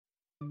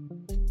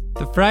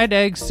The Fried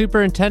Egg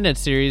Superintendent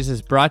Series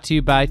is brought to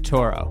you by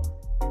Toro.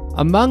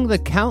 Among the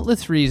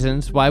countless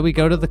reasons why we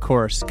go to the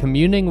course,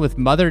 communing with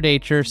Mother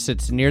Nature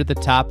sits near the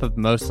top of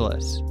most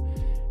lists.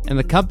 And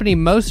the company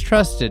most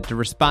trusted to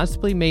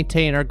responsibly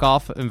maintain our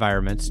golf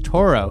environments,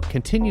 Toro,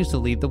 continues to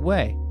lead the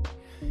way.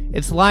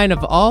 Its line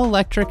of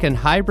all-electric and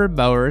hybrid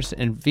mowers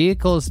and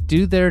vehicles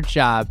do their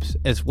jobs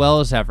as well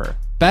as ever.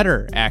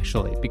 Better,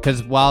 actually,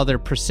 because while their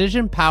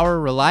precision, power,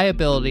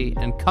 reliability,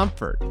 and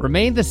comfort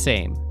remain the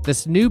same,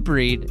 this new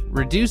breed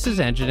reduces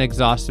engine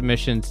exhaust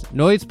emissions,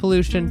 noise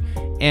pollution,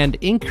 and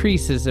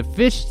increases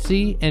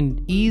efficiency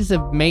and ease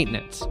of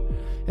maintenance.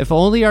 If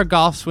only our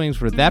golf swings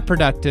were that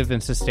productive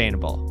and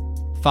sustainable.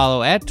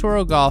 Follow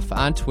 @ToroGolf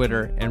on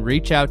Twitter and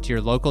reach out to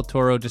your local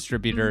Toro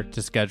distributor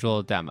to schedule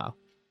a demo.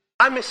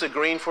 I miss a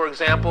green, for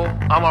example,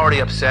 I'm already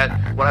upset.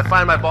 When I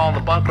find my ball in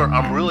the bunker,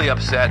 I'm really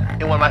upset.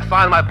 And when I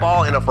find my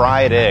ball in a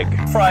fried egg.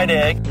 Fried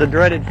egg. The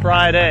dreaded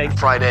fried egg.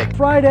 Fried egg.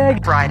 Fried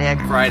egg. Fried egg.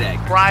 Fried egg.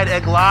 Fried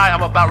egg lie,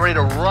 I'm about ready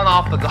to run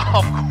off the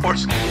golf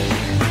course.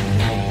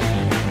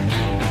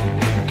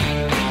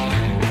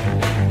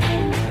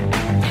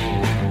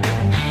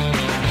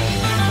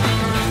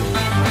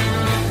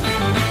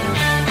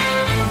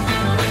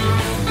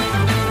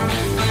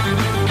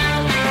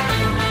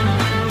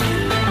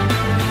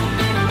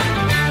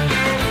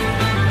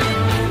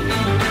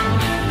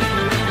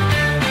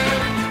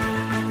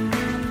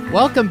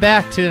 Welcome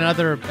back to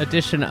another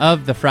edition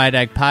of the Fried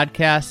Egg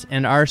Podcast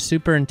and our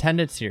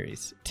Superintendent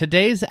Series.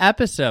 Today's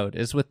episode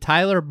is with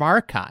Tyler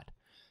Marcotte.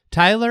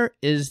 Tyler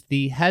is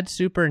the Head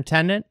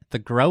Superintendent, the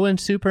Growing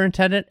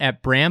Superintendent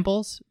at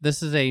Brambles.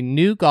 This is a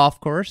new golf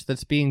course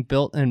that's being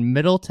built in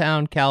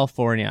Middletown,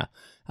 California,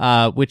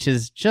 which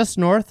is just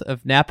north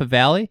of Napa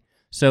Valley.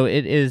 So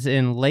it is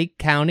in Lake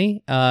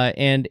County,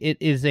 and it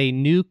is a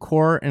new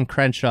Coore and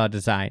Crenshaw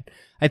design.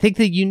 I think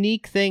the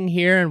unique thing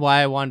here and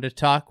why I wanted to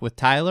talk with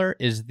Tyler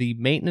is the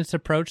maintenance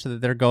approach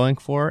that they're going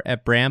for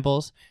at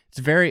Brambles. It's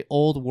very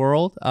old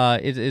world.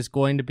 It is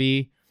going to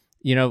be,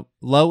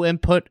 low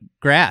input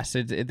grass.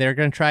 They're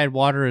going to try and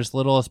water as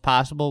little as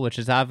possible, which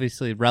is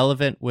obviously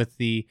relevant with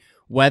the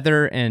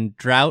weather and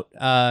drought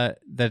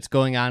that's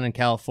going on in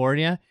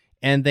California.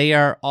 And they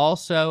are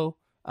also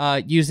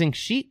using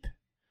sheep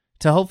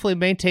to hopefully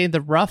maintain the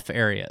rough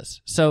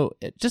areas. So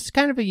just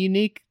kind of a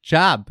unique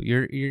job.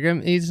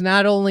 He's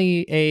not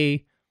only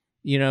a,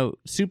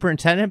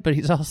 superintendent, but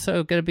he's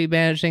also going to be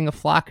managing a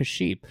flock of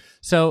sheep.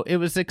 So it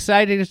was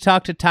exciting to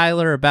talk to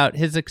Tyler about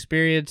his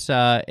experience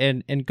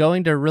and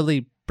going to a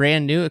really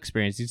brand new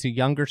experience. He's a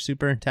younger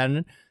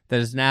superintendent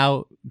that is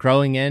now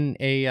growing in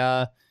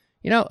a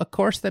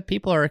course that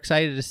people are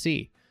excited to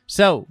see.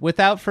 So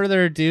without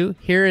further ado,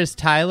 here is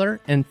Tyler,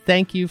 and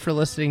thank you for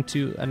listening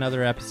to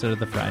another episode of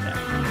The Fried Egg.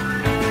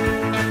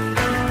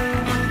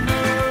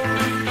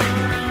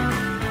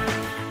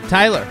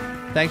 Tyler,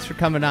 thanks for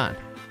coming on.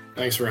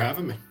 Thanks for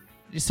having me.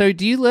 So,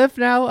 do you live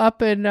now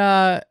up in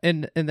the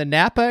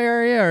Napa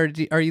area, or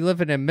are you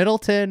living in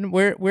Middleton?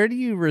 Where do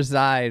you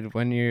reside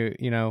when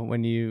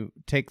you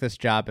take this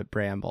job at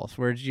Brambles?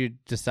 Where did you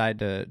decide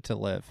to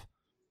live?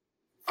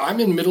 I'm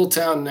in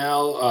Middletown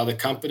now. The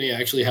company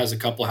actually has a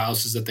couple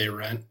houses that they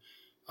rent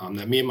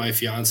that me and my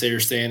fiance are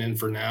staying in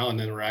for now, and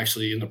then we're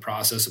actually in the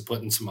process of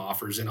putting some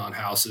offers in on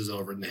houses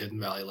over in the Hidden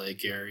Valley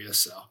Lake area.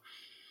 So,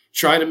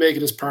 trying to make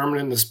it as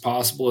permanent as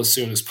possible as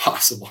soon as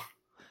possible.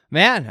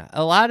 Man,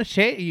 a lot of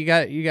change. You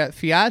got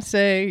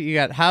fiance, you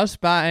got house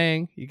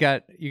buying, you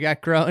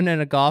got growing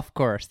in a golf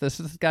course. This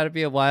has got to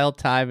be a wild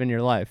time in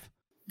your life.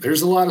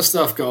 There's a lot of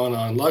stuff going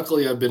on.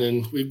 Luckily,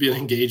 we've been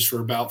engaged for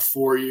about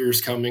 4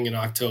 years coming in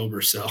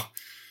October. So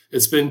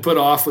it's been put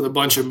off with a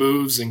bunch of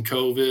moves and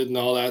COVID and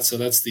all that. So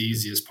that's the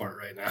easiest part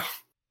right now.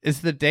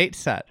 Is the date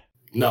set?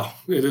 No,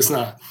 it is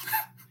not.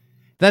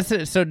 That's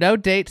it. So no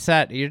date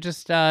set. You're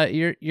just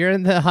you're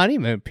in the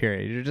honeymoon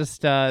period. You're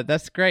just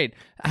that's great.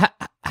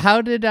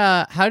 How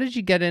did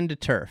you get into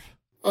turf?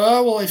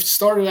 Well, I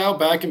started out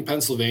back in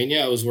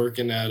Pennsylvania. I was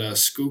working at a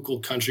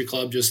Schuylkill Country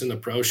Club just in the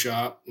pro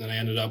shop. And then I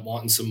ended up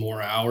wanting some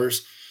more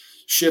hours.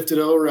 Shifted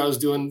over. I was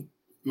doing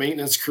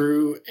maintenance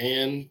crew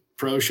and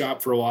pro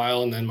shop for a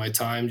while. And then my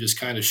time just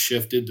kind of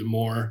shifted to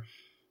more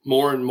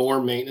and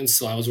more maintenance.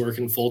 So I was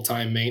working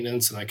full-time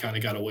maintenance, and I kind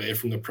of got away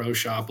from the pro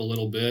shop a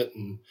little bit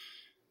and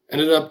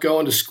ended up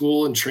going to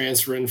school and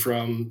transferring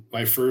from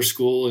my first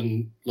school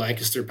in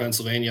Lancaster,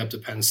 Pennsylvania up to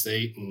Penn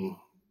State and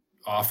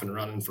off and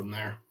running from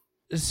there.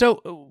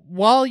 So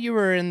while you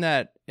were in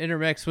that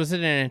intermix, was it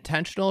an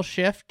intentional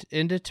shift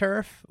into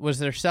turf? Was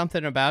there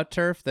something about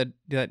turf that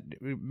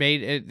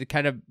made it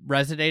kind of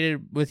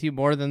resonated with you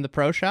more than the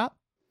pro shop?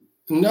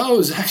 No, it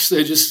was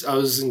actually I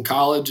was in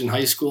college and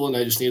high school, and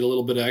I just needed a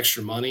little bit of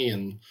extra money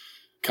and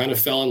kind of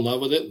fell in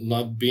love with it and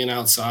loved being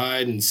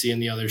outside and seeing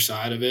the other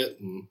side of it,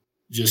 and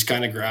just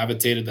kind of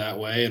gravitated that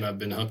way, and I've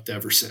been hooked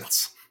ever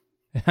since.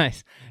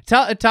 Nice.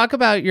 Talk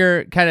about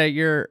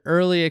your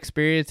early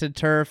experience in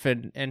turf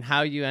and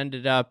how you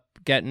ended up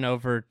getting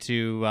over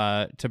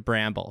to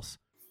Brambles.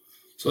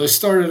 So I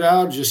started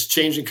out just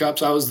changing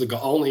cups. I was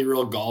the only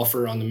real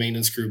golfer on the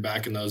maintenance crew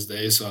back in those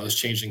days. So I was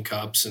changing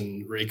cups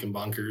and raking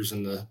bunkers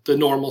and the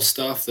normal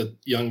stuff that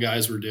young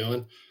guys were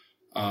doing.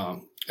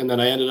 And then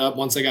I ended up,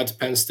 once I got to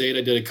Penn State,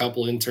 I did a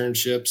couple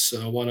internships,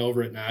 one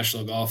over at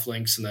National Golf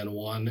Links and then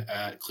one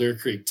at Clear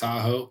Creek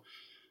Tahoe.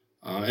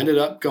 Ended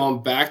up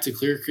going back to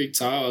Clear Creek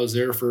Tahoe. I was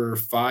there for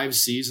 5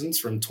 seasons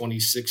from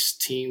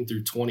 2016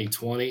 through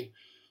 2020.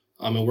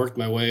 I worked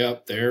my way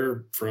up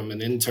there from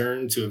an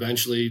intern to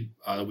eventually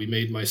we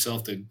made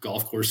myself the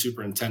golf course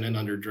superintendent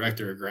under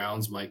director of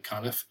grounds, Mike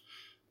Cuniff,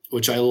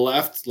 which I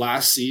left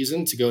last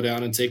season to go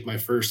down and take my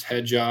first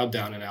head job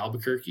down in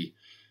Albuquerque.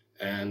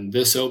 And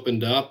this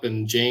opened up,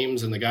 and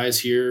James and the guys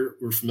here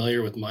were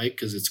familiar with Mike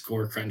because it's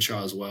Coore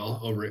Crenshaw as well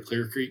over at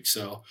Clear Creek.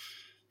 So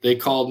they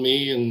called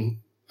me and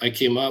I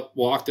came up,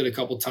 walked it a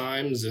couple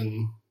times,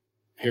 and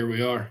here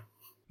we are.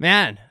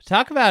 Man,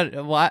 talk about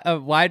a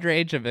wide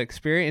range of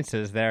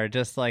experiences there.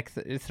 Just like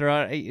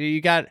throughout,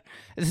 you got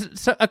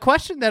so a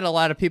question that a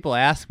lot of people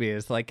ask me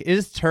is like,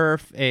 is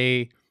turf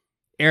a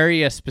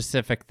area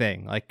specific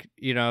thing? Like,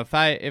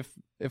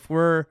 if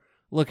we're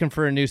looking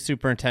for a new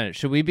superintendent,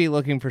 should we be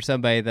looking for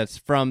somebody that's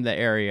from the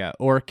area,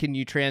 or can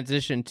you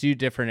transition to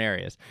different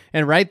areas?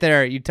 And right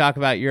there, you talk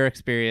about your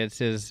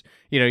experiences.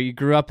 You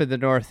grew up in the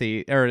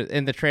Northeast, or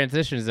in the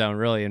transition zone,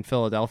 really, in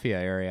Philadelphia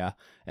area.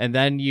 And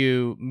then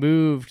you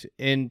moved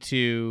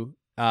into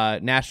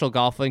National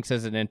Golf Links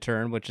as an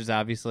intern, which is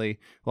obviously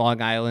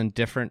Long Island,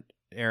 different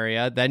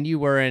area. Then you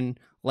were in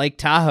Lake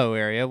Tahoe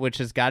area, which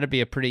has got to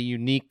be a pretty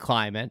unique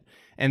climate.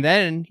 And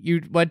then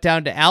you went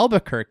down to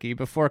Albuquerque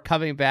before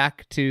coming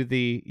back to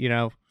the,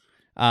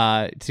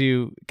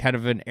 to kind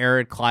of an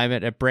arid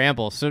climate at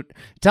Brambles. So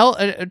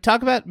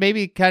talk about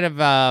maybe kind of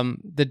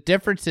the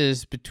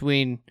differences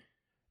between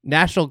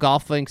National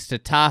Golf Links to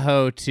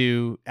Tahoe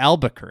to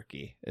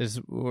Albuquerque is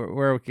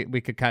where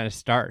we could kind of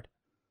start.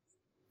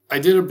 I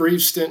did a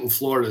brief stint in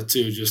Florida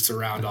too, just to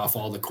round off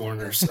all the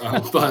corners.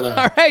 But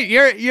all right,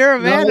 you're a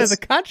man of the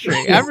country.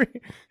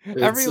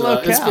 Every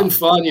locale. It's been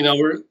fun.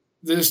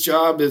 This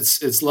job,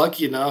 it's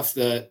lucky enough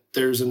that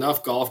there's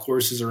enough golf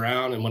courses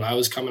around. And when I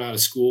was coming out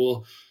of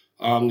school,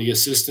 the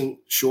assistant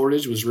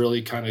shortage was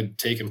really kind of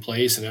taking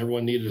place, and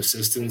everyone needed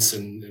assistants,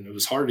 and it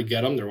was hard to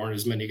get them. There weren't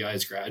as many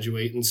guys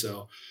graduating,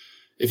 so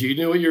if you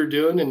knew what you were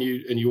doing and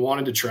you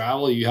wanted to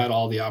travel, you had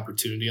all the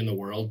opportunity in the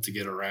world to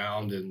get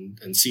around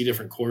and see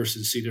different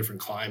courses, see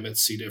different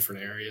climates, see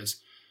different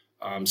areas.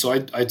 So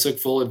I took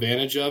full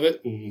advantage of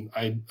it, and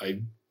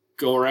I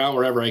go around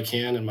wherever I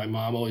can. And my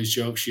mom always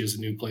jokes she has a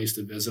new place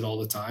to visit all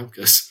the time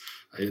because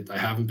I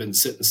haven't been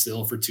sitting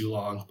still for too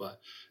long. But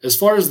as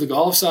far as the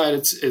golf side,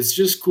 it's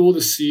just cool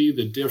to see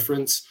the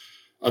difference.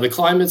 The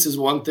climates is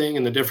one thing,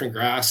 and the different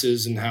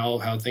grasses and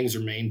how things are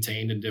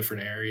maintained in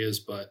different areas,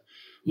 but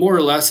more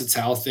or less it's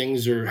how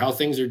things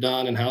are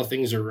done and how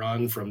things are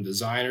run, from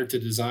designer to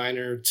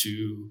designer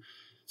to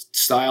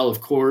style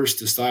of course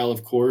to style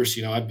of course.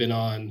 I've been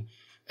on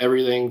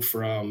everything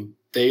from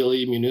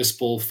daily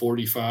municipal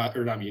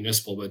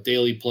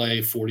daily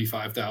play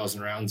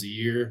 45,000 rounds a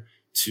year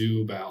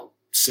to about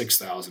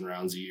 6,000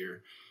 rounds a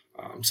year.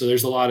 So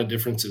there's a lot of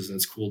differences, and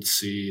it's cool to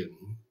see and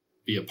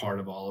be a part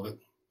of all of it.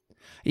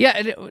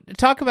 Yeah,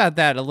 talk about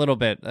that a little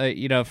bit.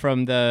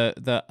 From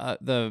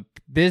the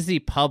busy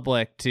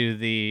public to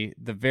the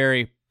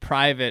very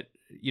private.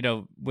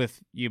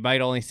 With you might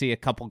only see a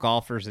couple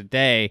golfers a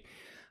day.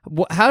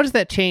 How does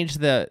that change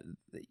the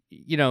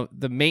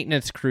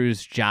maintenance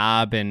crew's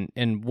job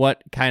and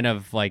what kind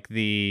of like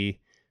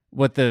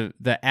what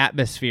the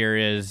atmosphere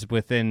is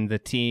within the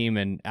team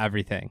and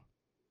everything?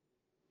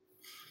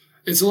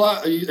 It's a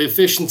lot.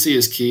 Efficiency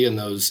is key in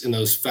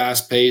those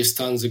fast paced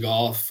tons of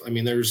golf. I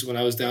mean, when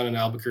I was down in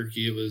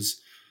Albuquerque, it was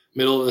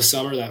middle of the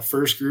summer. That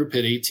first group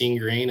hit 18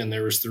 green, and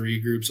there was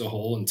 3 groups a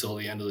hole until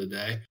the end of the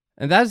day.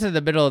 And that's in the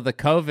middle of the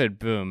COVID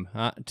boom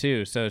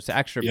too. So it's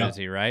extra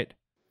busy, right?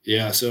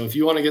 Yeah. So if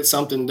you want to get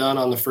something done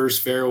on the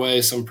first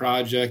fairway, some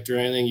project or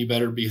anything, you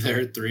better be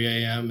there at 3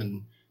 a.m.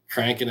 and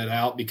cranking it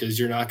out, because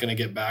you're not going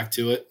to get back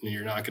to it, and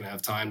you're not going to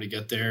have time to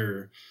get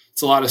there.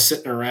 It's a lot of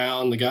sitting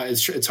around.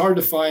 It's hard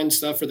to find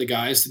stuff for the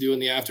guys to do in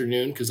the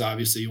afternoon, because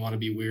obviously you want to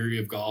be weary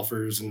of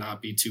golfers and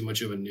not be too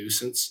much of a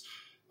nuisance.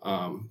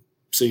 So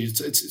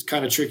it's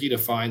kind of tricky to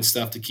find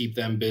stuff to keep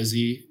them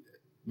busy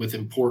with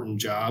important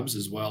jobs,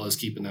 as well as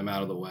keeping them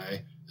out of the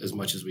way as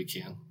much as we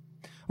can.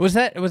 Was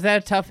that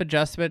a tough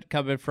adjustment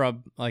coming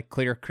from like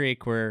Clear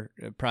Creek, where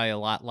probably a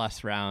lot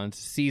less rounds,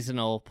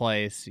 seasonal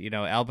place,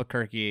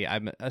 Albuquerque?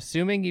 I'm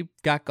assuming you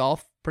got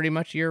golf pretty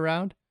much year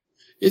round.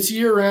 It's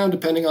year round,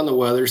 depending on the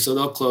weather. So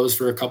they'll close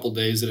for a couple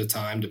days at a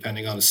time,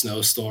 depending on a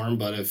snowstorm.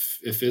 But if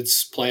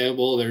it's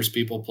playable, there's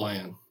people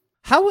playing.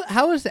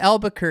 How is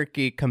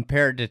Albuquerque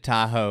compared to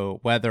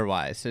Tahoe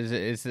weather-wise?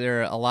 Is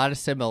there a lot of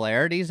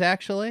similarities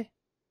actually?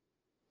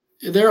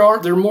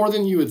 There more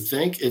than you would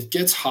think. It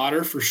gets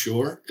hotter for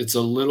sure. It's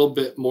a little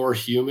bit more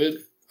humid,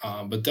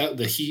 but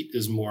the heat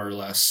is more or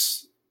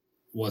less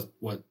what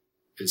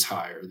is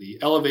higher. The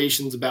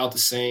elevation's about the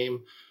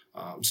same.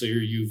 So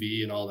your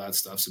UV and all that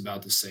stuff's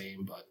about the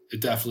same, but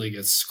it definitely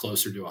gets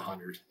closer to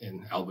 100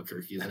 in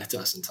Albuquerque than it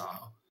does in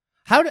Tahoe.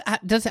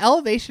 Does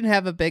elevation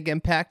have a big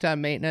impact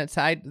on maintenance?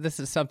 This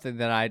is something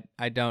that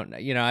I don't,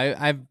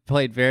 I've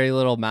played very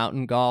little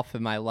mountain golf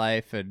in my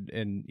life, and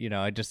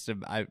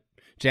I'm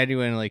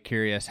genuinely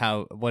curious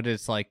what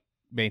it's like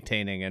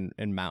maintaining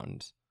in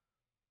mountains.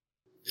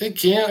 It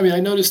can. I mean, I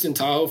noticed in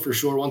Tahoe for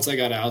sure. Once I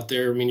got out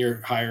there, I mean,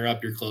 you're higher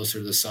up, you're closer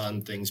to the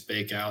sun, things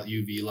bake out,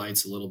 UV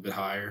light's a little bit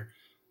higher.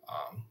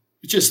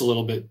 It just a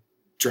little bit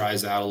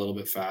dries out a little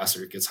bit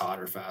faster. It gets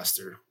hotter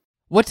faster.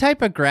 What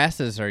type of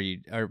grasses were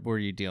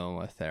you dealing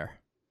with there?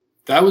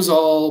 That was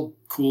all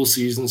cool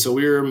season. So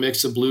we were a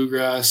mix of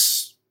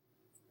bluegrass,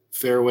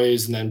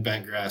 fairways, and then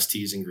bent grass,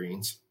 tees, and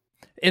greens.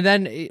 And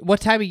then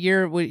what time of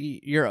year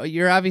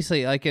you're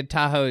obviously like in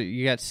Tahoe,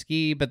 you got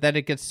ski, but then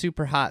it gets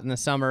super hot in the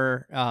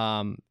summer,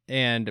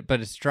 but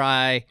it's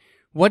dry.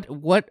 What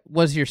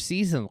was your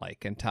season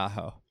like in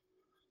Tahoe?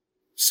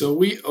 So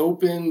we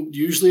opened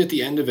usually at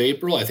the end of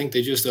April. I think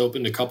they just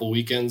opened a couple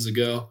weekends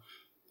ago.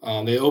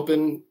 They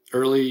open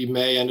early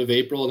May, end of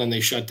April, and then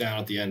they shut down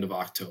at the end of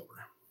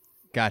October.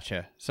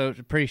 Gotcha. So it's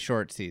a pretty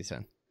short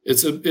season.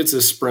 It's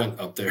a sprint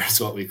up there. Is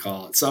what we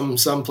call it.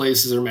 Some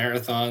places are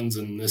marathons,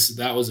 and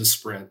that was a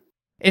sprint.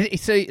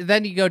 So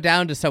then you go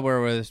down to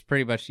somewhere where it's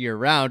pretty much year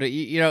round.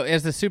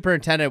 As the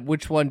superintendent,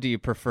 which one do you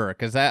prefer?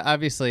 Because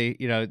obviously,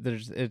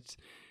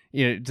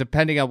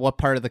 depending on what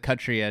part of the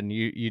country and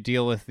you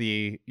deal with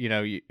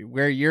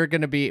where you're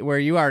going to be, where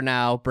you are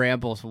now,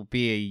 Brambles will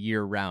be a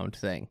year round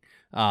thing.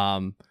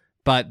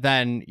 But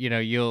then, you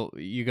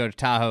go to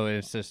Tahoe and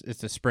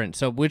it's a sprint.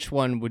 So which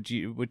one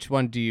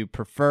do you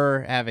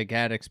prefer, having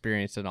had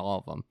experience in all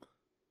of them?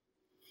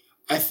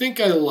 I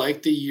think I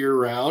like the year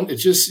round.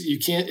 It's just,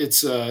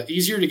 it's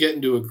easier to get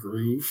into a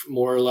groove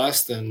more or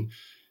less than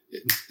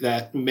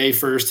that May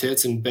 1st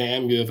hits and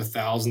bam, you have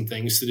 1,000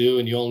 things to do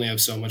and you only have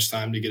so much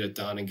time to get it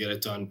done and get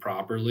it done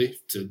properly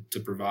to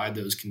provide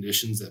those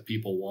conditions that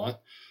people want.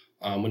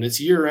 When it's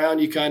year round,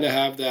 you kind of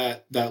have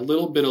that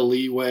little bit of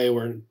leeway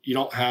where you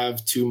don't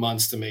have 2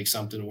 months to make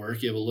something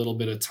work. You have a little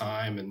bit of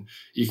time and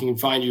you can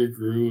find your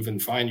groove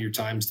and find your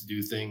times to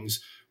do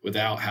things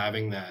without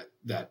having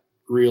that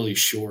really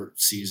short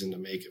season to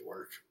make it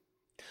work.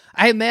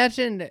 I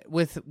imagine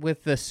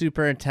with the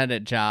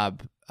superintendent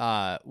job,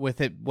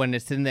 with it when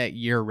it's in that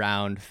year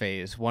round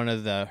phase, one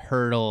of the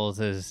hurdles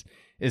is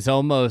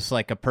almost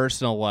like a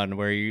personal one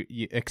where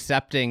you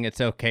accepting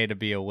it's okay to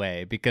be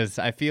away, because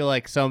I feel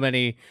like so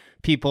many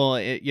people,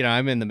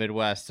 I'm in the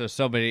Midwest,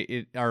 so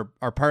many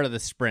are part of the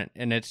sprint,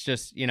 and it's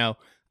just,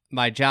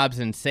 my job's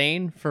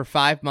insane for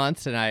 5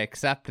 months and I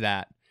accept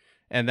that.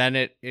 And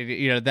then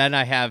then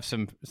I have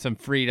some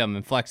freedom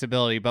and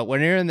flexibility. But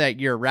when you're in that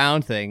year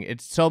round thing,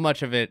 it's so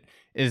much of it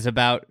is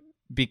about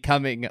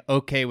becoming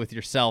okay with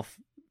yourself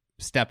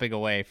stepping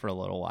away for a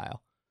little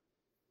while.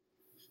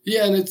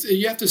 Yeah, and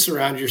you have to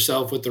surround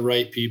yourself with the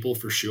right people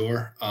for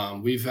sure. I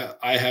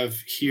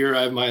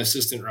have my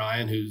assistant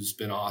Ryan, who's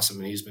been awesome,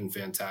 and he's been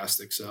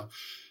fantastic. So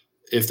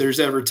if there's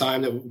ever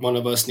time that one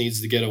of us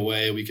needs to get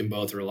away, we can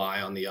both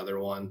rely on the other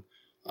one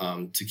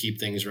to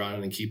keep things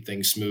running and keep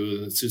things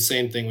smooth. It's the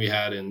same thing we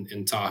had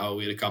in Tahoe.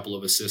 We had a couple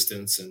of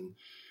assistants, and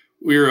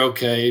we were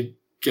okay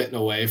getting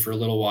away for a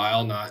little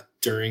while, not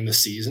during the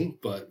season,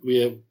 but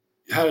we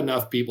had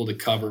enough people to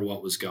cover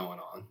what was going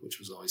on, which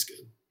was always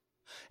good.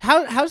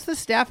 How's the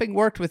staffing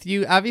worked with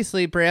you?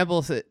 Obviously,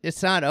 Brambles,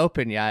 it's not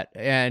open yet,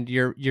 and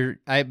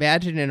I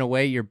imagine in a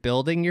way you're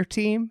building your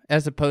team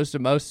as opposed to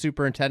most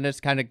superintendents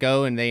kind of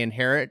go and they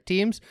inherit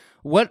teams.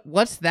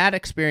 What's that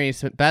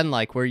experience been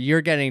like, where you're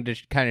getting to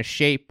kind of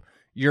shape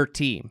your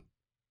team?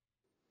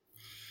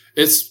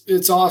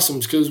 It's awesome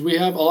because we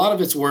have a lot of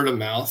it's word of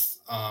mouth.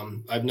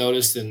 I've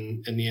noticed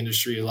in the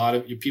industry, a lot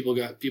of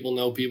people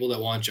know people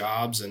that want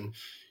jobs, and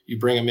you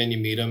bring them in, you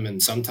meet them,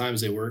 and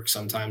sometimes they work,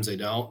 sometimes they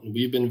don't. And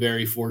we've been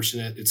very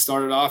fortunate. It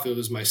started off, it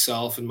was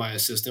myself and my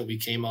assistant. We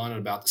came on at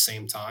about the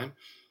same time.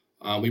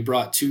 We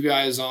brought 2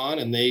 guys on,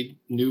 and they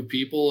knew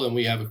people, and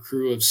we have a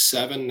crew of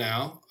 7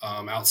 now,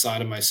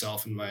 outside of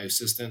myself and my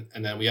assistant.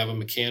 And then we have a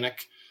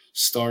mechanic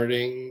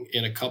starting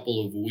in a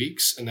couple of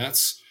weeks, and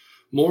that's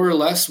more or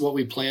less what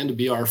we plan to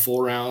be our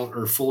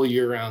full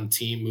year-round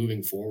team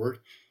moving forward.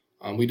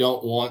 We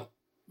don't want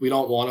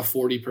a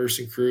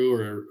 40-person crew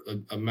or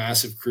a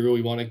massive crew.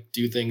 We want to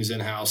do things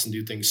in-house and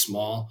do things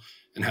small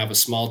and have a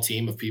small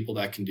team of people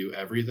that can do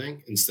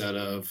everything instead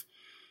of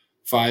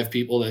 5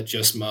 people that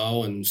just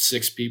mow and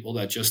 6 people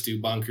that just do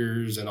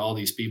bunkers and all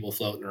these people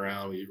floating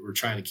around. We're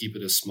trying to keep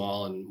it as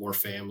small and more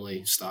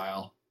family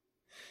style.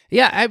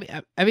 Yeah,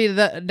 I mean,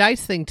 the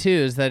nice thing too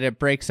is that it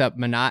breaks up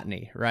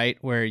monotony, right?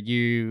 Where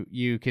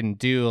you can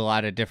do a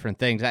lot of different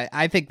things.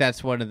 I think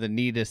that's one of the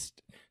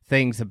neatest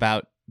things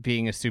about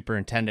being a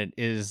superintendent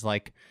is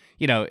like,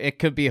 it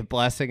could be a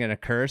blessing and a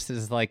curse.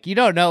 Is like, you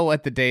don't know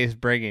what the day is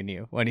bringing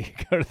you when you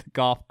go to the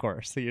golf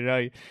course.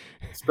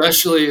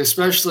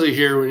 Especially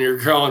here when you're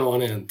growing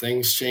one in,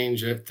 things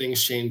change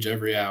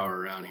every hour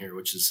around here,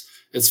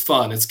 it's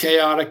fun. It's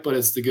chaotic, but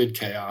it's the good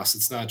chaos.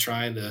 It's not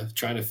trying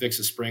to fix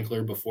a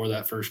sprinkler before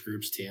that first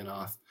group's teeing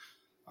off.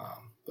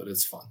 But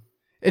it's fun.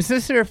 Is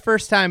this your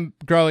first time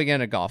growing in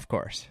a golf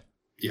course?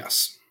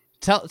 Yes.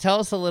 Tell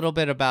us a little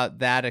bit about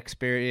that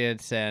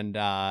experience, and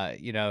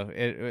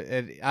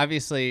it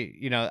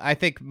obviously, I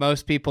think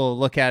most people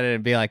look at it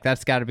and be like,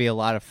 that's got to be a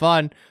lot of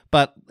fun.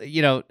 But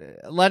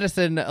let us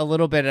in a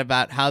little bit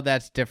about how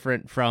that's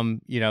different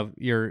from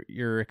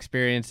your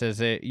experience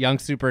as a young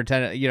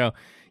superintendent.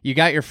 You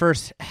got your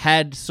first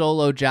head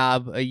solo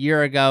job a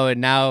year ago, and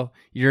now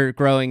you're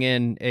growing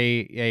in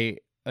a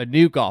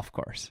new golf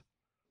course.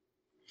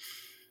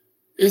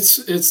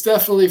 It's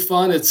definitely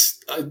fun. It's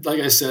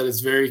like I said, it's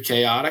very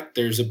chaotic.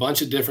 There's a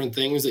bunch of different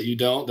things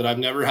that I've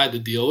never had to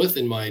deal with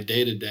in my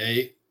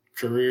day-to-day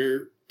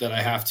career that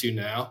I have to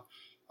now.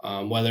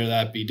 Whether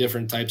that be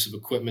different types of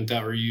equipment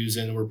that we're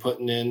using, we're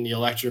putting in the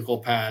electrical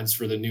pads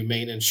for the new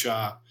maintenance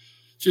shop,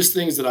 just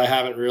things that I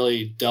haven't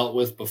really dealt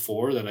with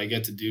before that I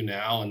get to do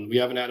now. And we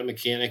haven't had a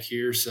mechanic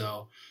here,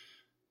 so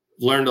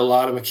learned a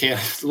lot of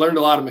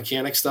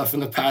mechanic stuff in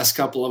the past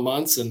couple of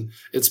months, and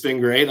it's been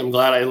great. I'm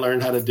glad I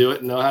learned how to do it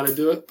and know how to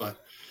do it. But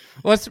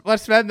what's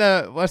been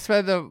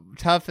the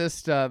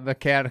toughest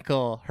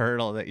mechanical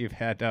hurdle that you've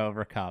had to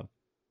overcome?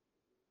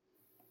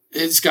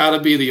 It's got to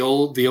be the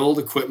old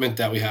equipment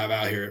that we have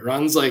out here. It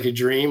runs like a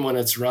dream when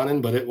it's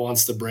running, but it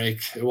wants to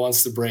break. It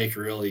wants to break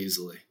real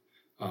easily.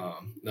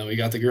 Now we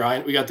got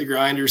the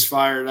grinders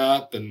fired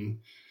up, and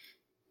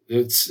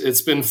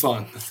it's been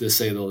fun, to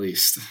say the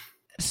least.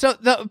 So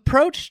the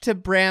approach to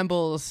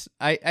Brambles,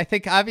 I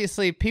think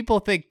obviously people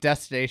think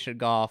destination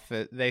golf.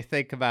 They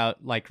think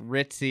about like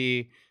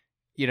ritzy,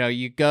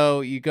 you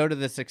go to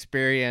this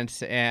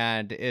experience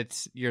and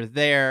you're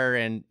there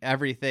and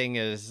everything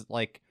is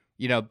like,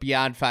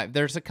 beyond five.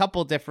 There's a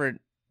couple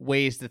different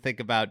ways to think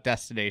about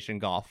destination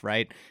golf,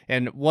 right?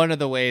 And one of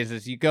the ways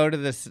is you go to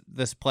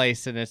this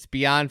place and it's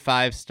beyond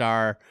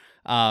 5-star.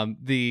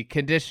 The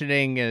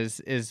conditioning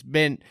is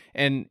mint,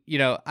 and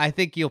I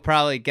think you'll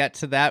probably get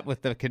to that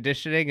with the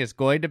conditioning is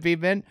going to be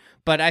mint,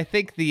 but I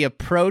think the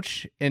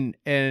approach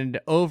and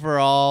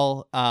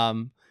overall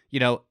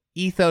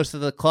ethos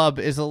of the club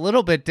is a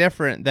little bit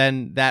different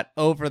than that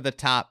over the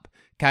top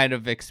kind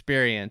of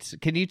experience.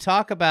 Can you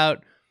talk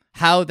about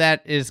how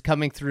that is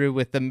coming through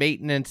with the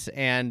maintenance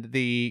and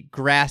the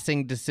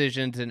grassing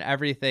decisions and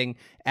everything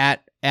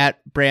at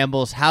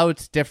Brambles, how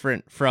it's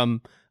different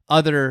from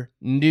other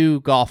new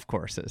golf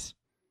courses?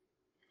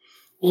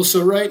 Well,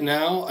 so right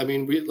now, I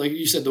mean, we, like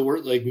you said, the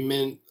word like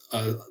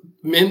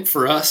mint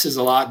for us is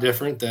a lot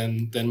different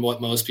than what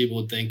most people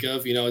would think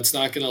of. It's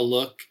not going to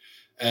look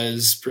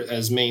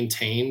as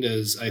maintained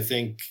as I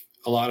think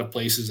a lot of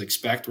places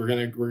expect.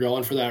 We're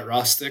going for that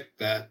rustic,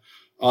 that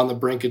on the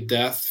brink of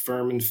death,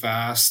 firm and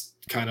fast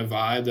kind of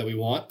vibe that we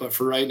want. But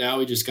for right now,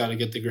 we just got to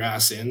get the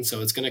grass in.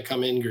 So it's going to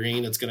come in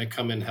green. It's going to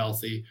come in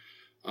healthy.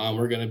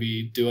 We're going to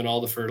be doing all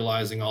the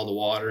fertilizing, all the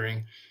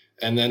watering.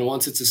 And then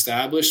once it's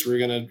established, we're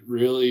going to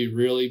really,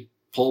 really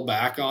pull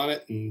back on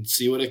it and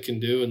see what it can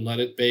do and let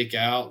it bake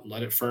out,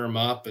 let it firm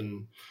up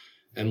and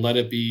let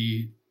it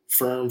be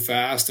firm,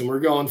 fast. And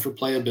we're going for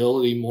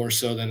playability more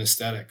so than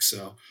aesthetics.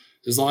 So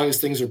as long as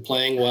things are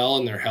playing well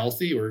and they're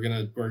healthy, we're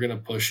going to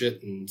push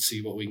it and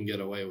see what we can get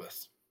away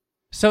with.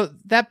 So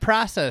that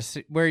process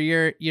where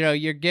you're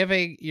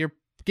giving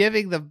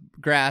the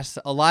grass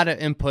a lot of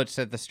inputs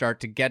at the start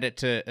to get it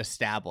to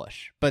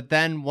establish. But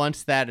then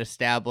once that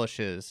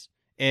establishes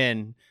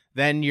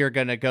then you're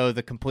going to go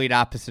the complete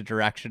opposite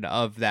direction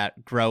of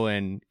that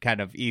growing kind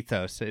of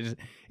ethos.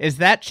 Is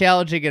that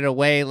challenging in a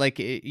way? Like,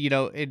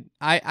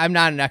 I'm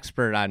not an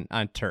expert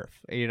on turf.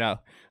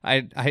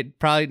 I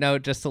probably know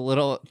just a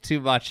little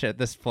too much at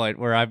this point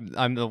where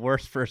I'm the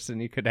worst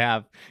person you could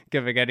have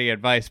giving any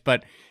advice.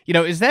 But,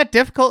 is that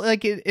difficult?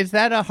 Like, is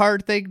that a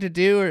hard thing to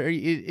do, or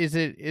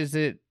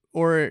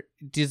or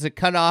does it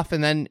cut off?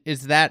 And then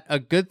is that a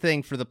good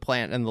thing for the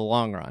plant in the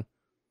long run?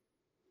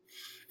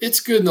 It's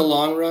good in the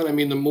long run. I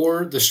mean,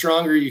 the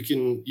stronger you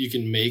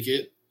can make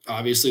it,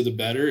 obviously the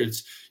better.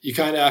 You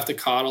kind of have to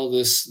coddle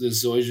this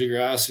zoysia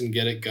grass and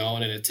get it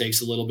going. And it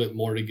takes a little bit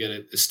more to get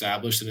it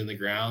established and in the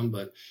ground,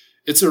 but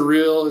it's a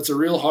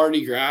real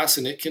hardy grass,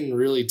 and it can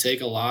really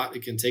take a lot.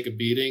 It can take a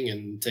beating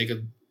and take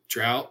a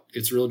drought.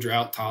 It's real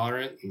drought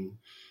tolerant, and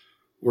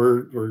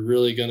we're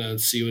really going to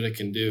see what it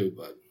can do,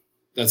 but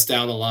that's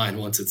down the line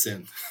once it's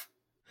in.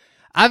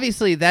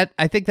 Obviously,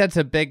 I think that's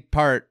a big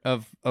part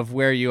of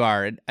where you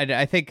are. And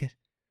I think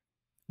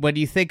when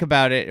you think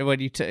about it, when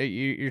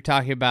you're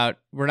talking about,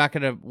 we're not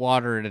going to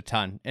water it a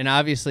ton. And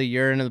obviously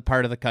you're in the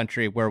part of the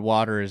country where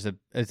water is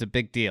a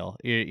big deal.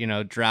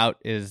 Drought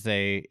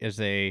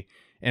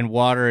and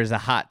water is a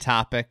hot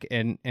topic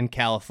in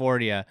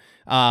California.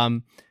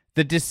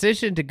 The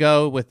decision to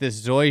go with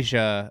this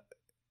zoysia,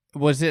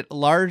 was it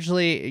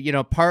largely,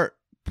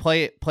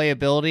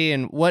 playability,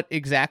 and what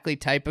exactly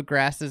type of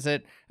grass is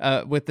it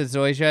with the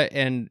zoysia,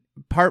 and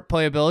part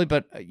playability,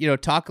 but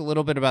talk a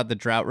little bit about the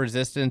drought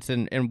resistance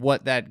and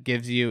what that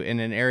gives you in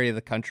an area of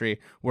the country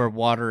where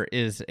water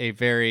is a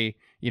very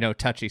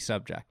touchy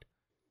subject.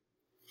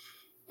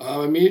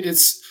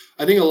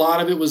 I think a lot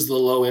of it was the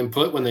low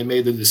input when they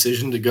made the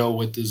decision to go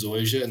with the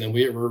zoysia, and then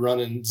we were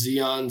running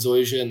Xeon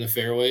zoysia in the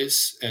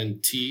fairways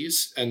and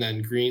tees, and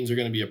then greens are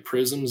going to be a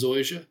Prism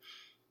zoysia.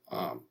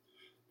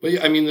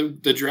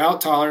 The drought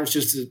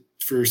tolerance,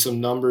 for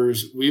some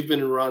numbers, we've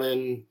been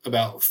running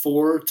about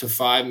 4 to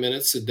 5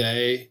 minutes a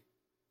day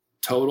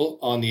total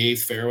on the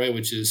 8th fairway,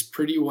 which is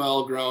pretty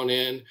well grown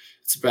in.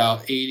 It's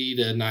about 80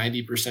 to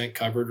 90%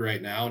 covered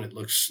right now, and it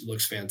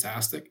looks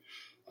fantastic.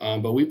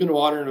 But we've been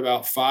watering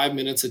about 5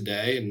 minutes a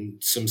day,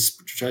 and some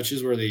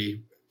stretches where the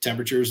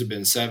temperatures have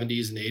been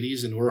 70s and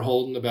 80s, and we're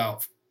holding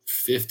about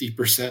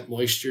 50%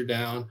 moisture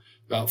down,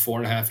 about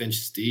 4.5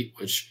 inches deep,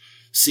 which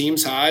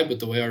seems high, but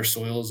the way our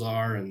soils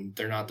are, and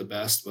they're not the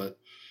best, but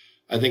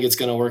I think it's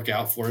going to work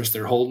out for us.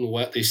 They're holding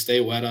wet. They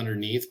stay wet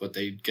underneath, but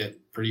they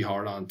get pretty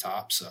hard on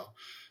top. So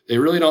they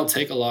really don't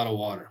take a lot of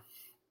water.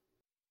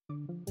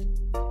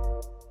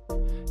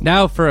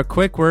 Now for a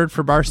quick word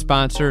from our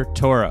sponsor,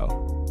 Toro.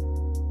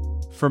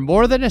 For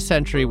more than a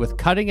century with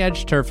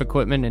cutting-edge turf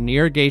equipment and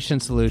irrigation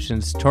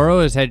solutions,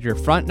 Toro has had your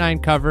front nine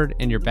covered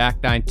and your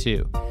back nine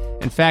too.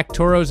 In fact,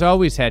 Toro's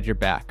always had your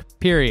back,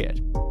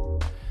 period.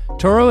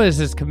 Toro is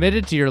as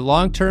committed to your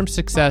long-term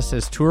success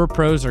as tour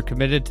pros are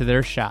committed to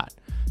their shot.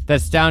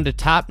 That's down to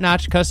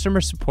top-notch customer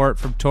support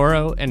from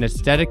Toro and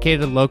its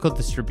dedicated local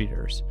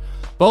distributors,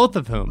 both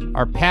of whom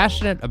are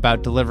passionate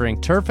about delivering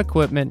turf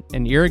equipment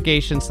and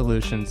irrigation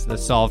solutions that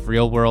solve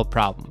real-world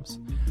problems.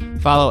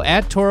 Follow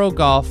 @Toro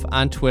Golf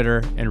on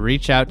Twitter and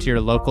reach out to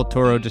your local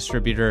Toro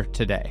distributor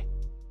today.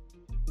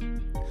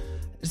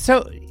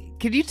 So,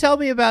 can you tell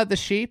me about the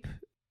sheep?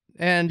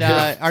 And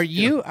are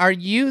you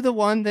the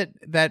one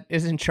that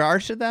is in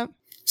charge of them?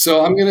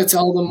 So I'm going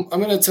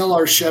to tell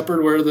our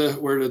shepherd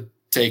where to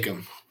take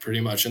them, pretty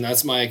much, and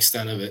that's my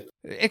extent of it.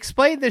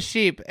 Explain the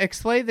sheep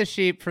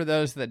for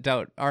those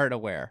that aren't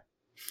aware.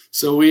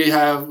 So we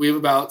have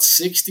about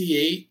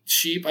 68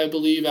 sheep, I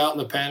believe, out in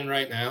the pen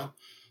right now.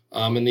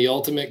 And the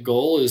ultimate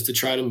goal is to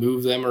try to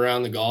move them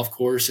around the golf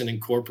course and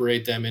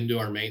incorporate them into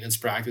our maintenance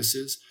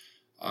practices,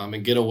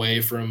 and get away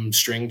from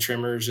string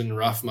trimmers and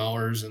rough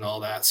mowers and all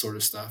that sort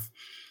of stuff.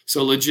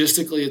 So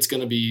logistically, it's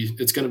going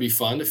to be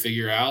fun to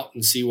figure out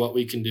and see what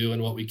we can do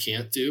and what we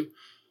can't do.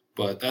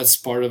 But that's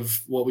part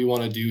of what we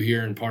want to do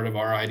here, and part of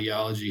our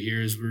ideology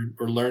here is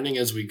we're learning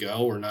as we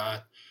go. We're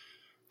not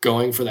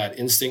going for that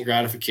instant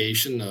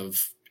gratification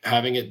of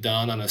having it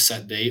done on a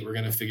set date. We're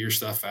going to figure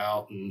stuff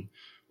out and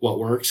what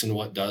works and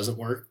what doesn't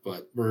work,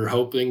 but we're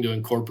hoping to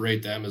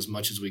incorporate them as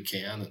much as we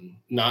can and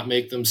not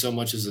make them so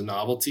much as a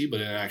novelty,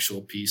 but an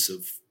actual piece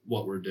of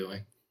what we're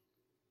doing.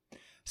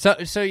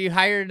 So you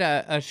hired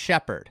a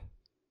shepherd?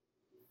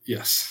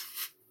 Yes.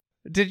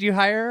 Did you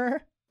hire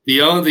her? The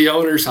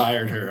owners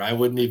hired her. I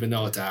wouldn't even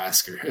know what to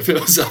ask her if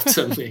it was up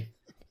to me.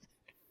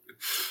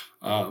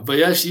 But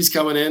yeah, she's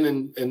coming in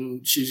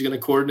and she's going to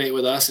coordinate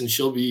with us, and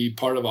she'll be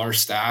part of our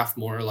staff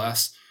more or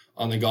less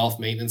on the golf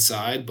maintenance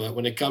side. But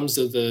when it comes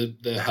to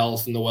the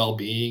health and the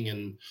well-being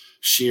and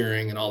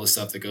shearing and all the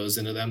stuff that goes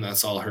into them,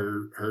 that's all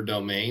her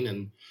domain.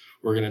 And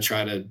we're going to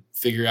try to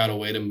figure out a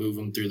way to move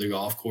them through the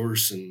golf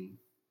course and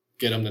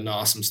get them to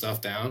gnaw some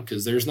stuff down.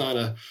 Cause there's not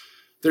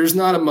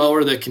a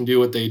mower that can do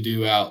what they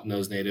do out in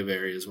those native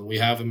areas. When we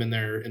have them in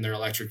their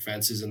electric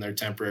fences and their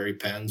temporary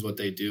pens, what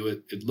they do,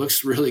 it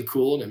looks really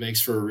cool, and it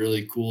makes for a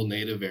really cool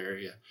native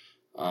area.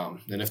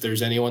 And if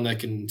there's anyone that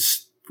can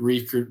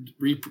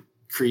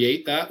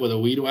recreate that with a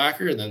weed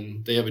whacker,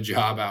 then they have a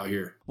job out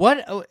here.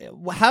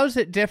 How's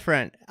it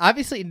different?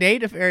 Obviously,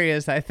 native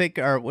areas, I think,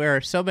 are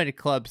where so many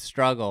clubs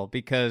struggle,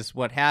 because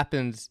what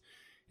happens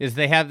is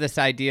they have this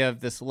idea of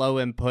this low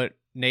input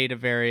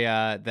native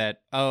area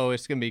that,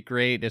 it's going to be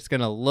great. It's going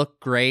to look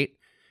great.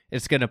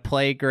 It's going to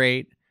play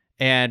great.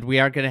 And we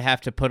aren't going to have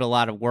to put a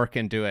lot of work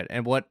into it.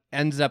 And what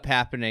ends up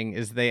happening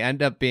is they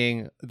end up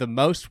being the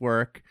most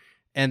work,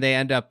 and they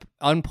end up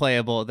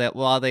unplayable. That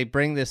while they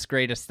bring this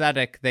great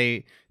aesthetic,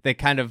 they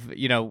kind of,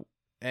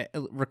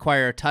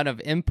 require a ton of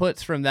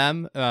inputs from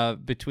them,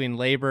 between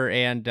labor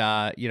and,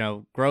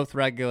 growth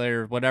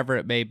regulator, whatever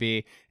it may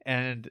be.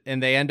 And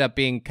they end up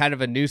being kind of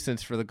a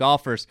nuisance for the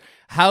golfers.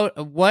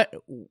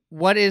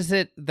 What is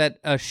it that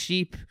a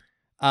sheep,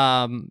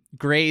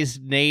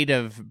 grazed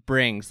native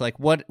brings? Like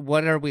what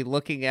are we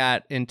looking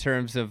at in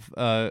terms of,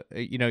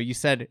 you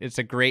said it's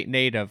a great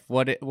native.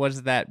 What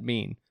does that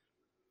mean?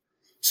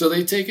 So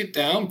they take it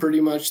down pretty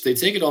much. They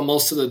take it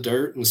almost to the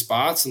dirt and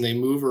spots, and they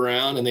move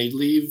around, and they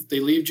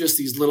leave just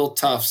these little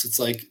tufts. It's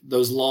like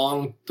those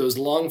long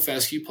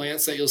fescue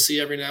plants that you'll see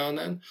every now and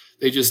then.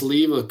 They just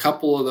leave a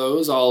couple of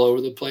those all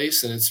over the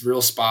place, and it's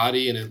real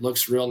spotty, and it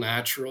looks real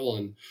natural.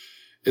 And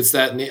it's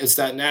that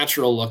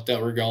natural look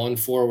that we're going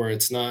for, where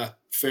it's not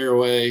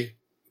fairway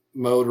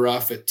mowed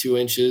rough at 2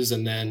 inches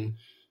and then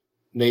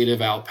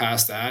native out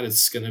past that,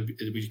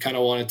 we kind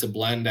of want it to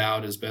blend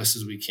out as best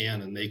as we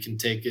can, and they can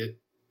take it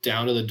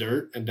down to the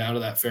dirt and down to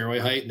that fairway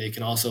height. And they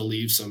can also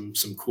leave some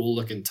cool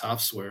looking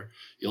tufts where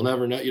you'll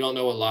never know, you don't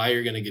know what lie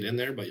you're going to get in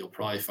there, but you'll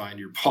probably find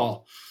your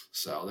ball.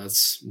 So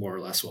that's more or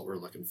less what we're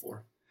looking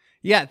for.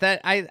 Yeah, that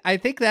I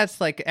think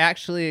that's like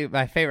actually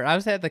my favorite. I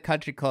was at the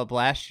country club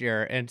last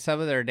year, and some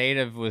of their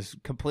native was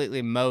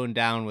completely mown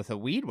down with a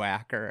weed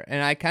whacker.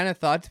 And I kind of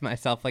thought to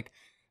myself, like,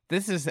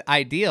 this is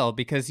ideal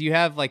because you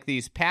have like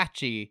these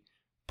patchy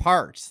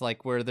parts,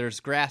 like where there's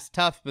grass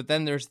tufts, but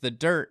then there's the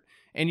dirt,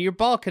 and your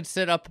ball could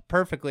sit up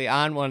perfectly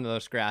on one of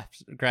those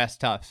grass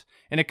tufts,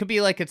 and it could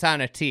be like it's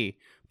on a tee.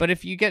 But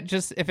if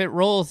it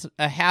rolls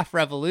a half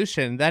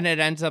revolution, then it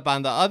ends up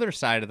on the other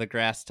side of the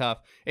grass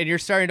tuft, and you're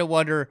starting to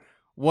wonder,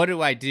 what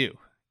do I do?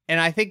 And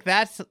I think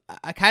that's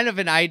a kind of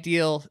an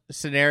ideal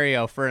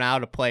scenario for an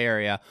out of play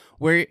area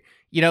where,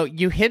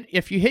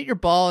 if you hit your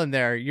ball in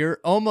there, you're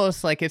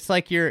almost like, it's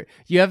like you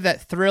have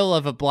that thrill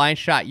of a blind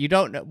shot. You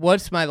don't know,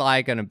 what's my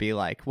lie going to be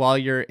like, while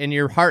you're in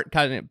your heart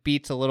kind of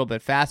beats a little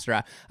bit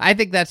faster. I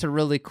think that's a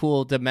really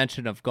cool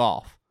dimension of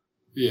golf.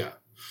 Yeah.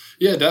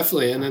 Yeah,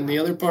 definitely. And then the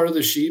other part of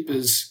the sheep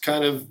is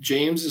kind of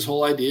James's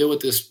whole idea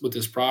with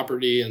this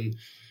property, and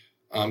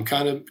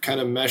kind of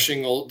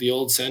meshing the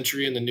old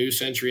century and the new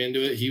century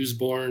into it. He was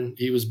born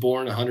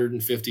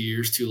 150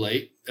 years too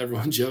late.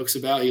 Everyone jokes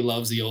about, he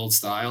loves the old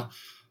style.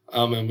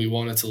 And we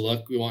wanted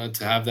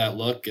to have that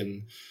look,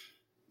 and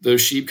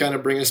those sheep kind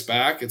of bring us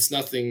back. It's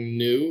nothing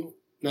new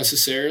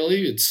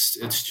necessarily.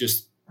 It's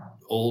just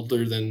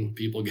older than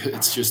people get.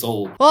 It's just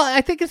old. Well,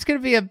 I think it's going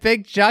to be a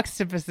big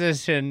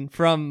juxtaposition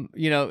from,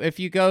 if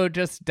you go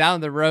just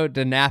down the road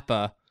to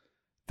Napa.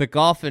 The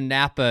golf in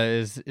Napa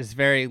is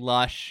very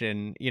lush,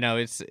 and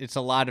it's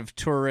a lot of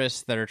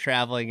tourists that are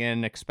traveling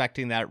in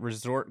expecting that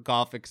resort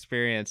golf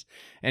experience,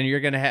 and you're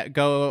gonna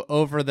go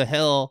over the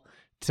hill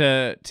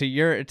to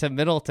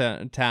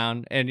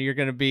Middletown, and you're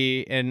gonna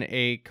be in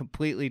a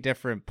completely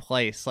different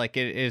place. Like,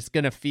 it is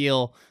gonna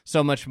feel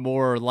so much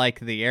more like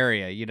the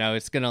area.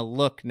 It's gonna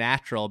look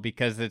natural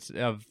because it's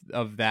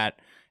of that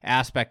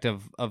aspect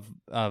of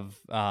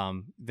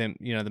the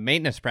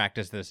maintenance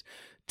practices.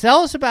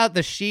 Tell us about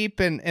the sheep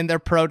and their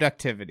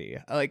productivity.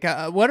 Like,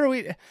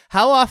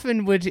 how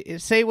often would you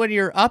say, when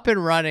you're up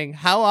and running,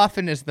 how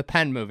often is the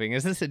pen moving?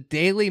 Is this a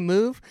daily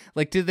move?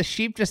 Like, do the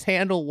sheep just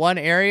handle one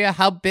area?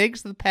 How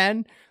big's the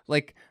pen?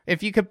 Like,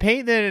 if you could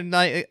paint it, and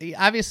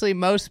obviously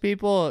most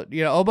people,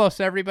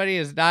 almost everybody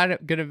is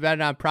not going to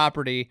bet on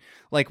property.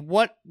 Like,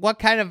 what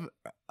kind of,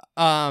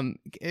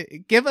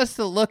 give us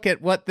a look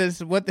at what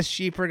the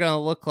sheep are going to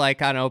look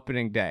like on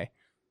opening day.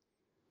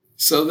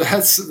 So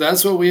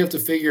that's what we have to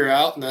figure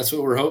out, and that's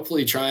what we're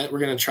hopefully trying. We're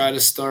going to try to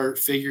start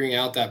figuring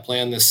out that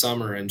plan this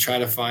summer and try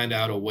to find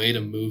out a way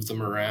to move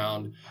them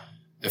around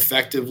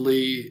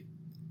effectively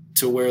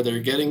to where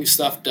they're getting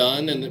stuff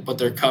done, but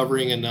they're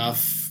covering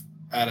enough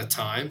at a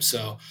time.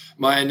 So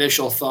my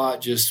initial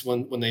thought, just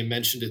when they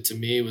mentioned it to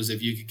me, was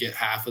if you could get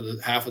half of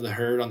the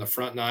herd on the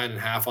front 9 and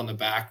half on the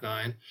back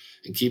 9,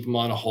 and keep them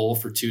on a hole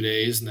for 2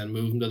 days, and then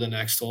move them to the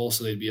next hole,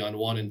 so they'd be on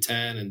 1 and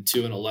 10 and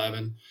 2 and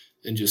 11.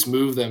 And just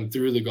move them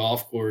through the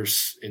golf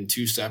course in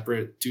two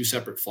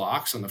separate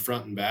flocks on the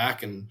front and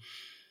back. And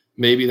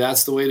maybe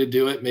that's the way to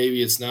do it.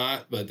 Maybe it's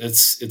not, but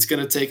it's going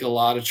to take a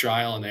lot of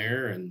trial and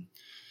error, and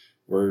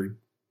we're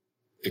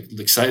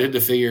excited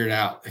to figure it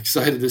out.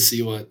 Excited to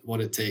see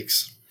what it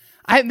takes.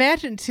 I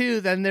imagine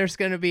too, then there's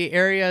going to be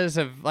areas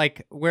of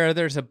like where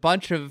there's a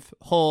bunch of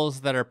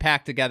holes that are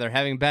packed together.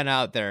 Having been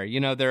out there,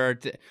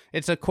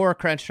 it's a Coore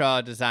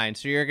Crenshaw design.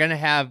 So you're going to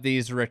have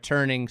these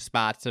returning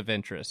spots of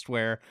interest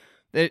where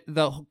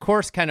the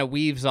course kind of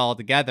weaves all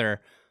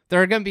together.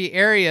 There are going to be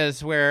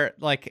areas where,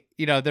 like,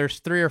 there's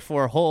 3 or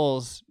 4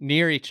 holes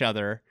near each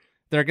other.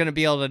 They're going to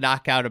be able to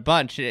knock out a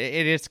bunch.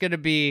 It's going to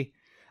be,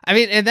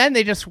 and then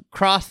they just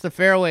cross the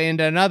fairway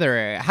into another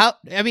area.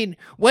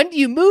 When do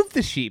you move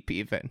the sheep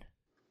even?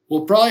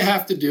 We'll probably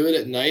have to do it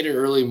at night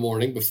or early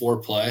morning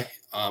before play,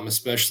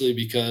 especially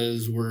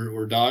because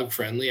we're dog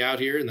friendly out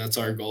here, and that's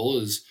our goal.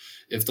 Is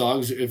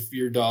if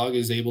your dog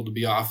is able to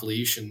be off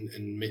leash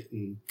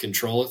and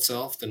control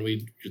itself, then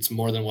it's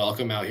more than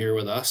welcome out here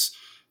with us.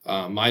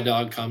 My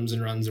dog comes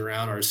and runs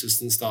around. Our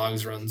assistant's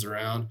dogs runs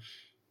around.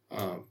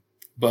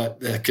 But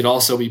that could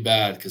also be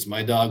bad because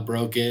my dog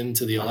broke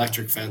into the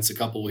electric fence a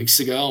couple weeks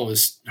ago and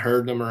was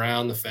herding them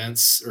around the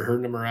fence, or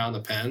herding them around the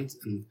pen.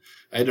 And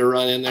I had to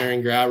run in there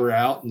and grab her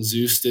out, and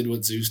Zeus did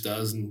what Zeus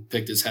does and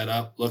picked his head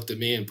up, looked at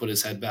me, and put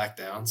his head back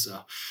down.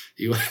 So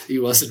he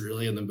wasn't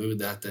really in the mood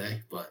that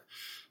day, but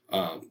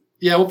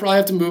we'll probably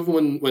have to move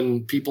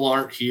when people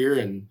aren't here.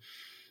 And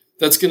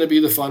that's going to be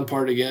the fun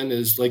part again,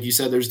 is like you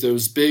said, there's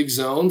those big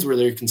zones where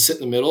they can sit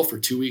in the middle for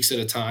 2 weeks at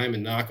a time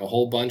and knock a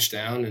whole bunch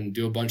down and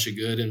do a bunch of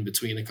good in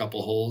between a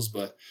couple holes.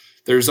 But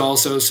there's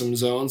also some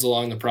zones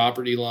along the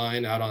property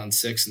line out on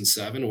 6 and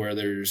 7 where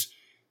there's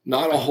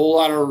not a whole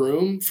lot of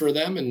room for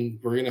them. And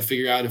we're going to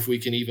figure out if we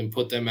can even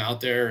put them out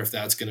there, if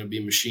that's going to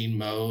be machine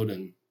mode.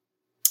 And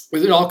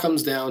it all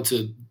comes down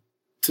to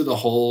the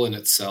hole in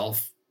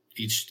itself.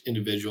 each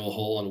individual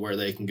hole and where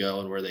they can go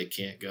and where they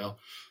can't go,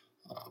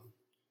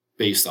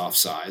 based off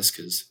size,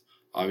 because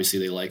obviously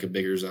they like a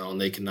bigger zone.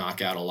 They can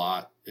knock out a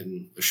lot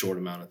in a short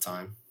amount of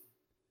time.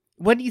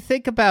 When you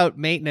think about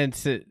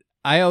maintenance,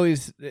 I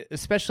always,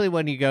 especially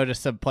when you go to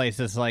some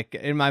places, like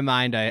in my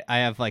mind, I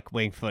have like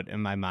Wingfoot in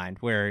my mind,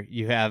 where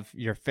you have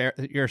your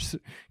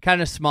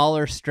kind of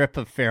smaller strip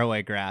of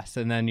fairway grass,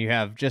 and then you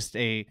have just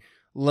a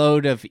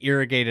load of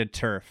irrigated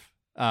turf,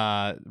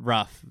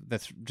 rough,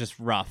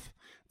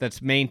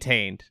 that's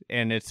maintained,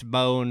 and it's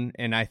mown.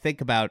 And I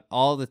think about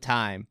all the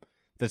time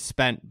that's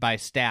spent by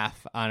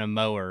staff on a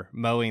mower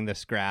mowing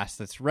this grass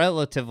that's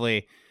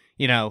relatively,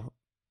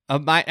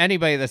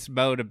 anybody that's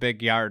mowed a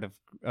big yard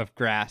of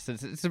grass,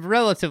 it's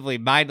relatively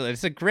mindless.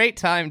 It's a great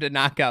time to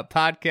knock out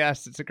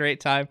podcasts. It's a great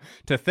time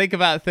to think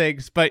about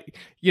things. But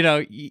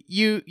you're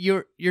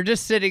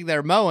just sitting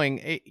there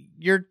mowing.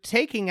 You're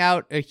taking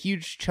out a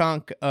huge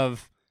chunk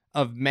of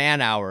man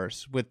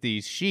hours with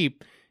these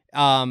sheep.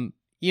 I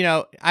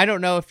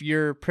don't know if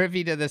you're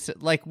privy to this.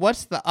 Like,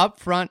 what's the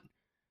upfront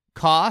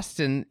cost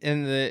and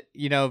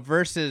the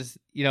versus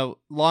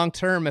long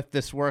term? If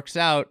this works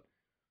out,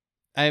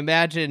 I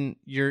imagine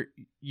you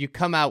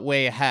come out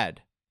way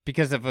ahead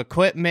because of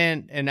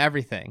equipment and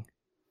everything.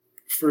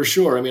 For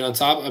sure.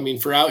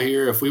 For out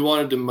here, if we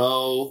wanted to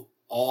mow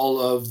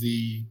all of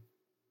the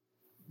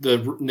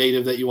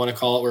native that you want to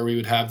call it, where we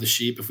would have the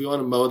sheep, if we want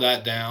to mow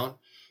that down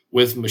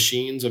with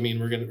machines,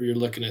 we're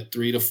looking at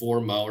 3 to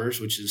 4 mowers,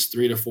 which is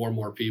 3 to 4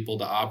 more people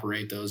to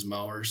operate those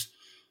mowers.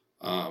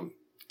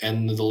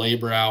 And the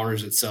labor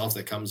hours itself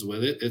that comes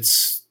with it,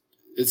 it's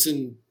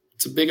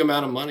a big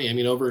amount of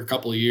money. Over a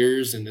couple of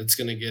years, and it's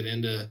going to get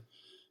into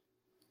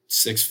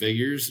 6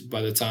 figures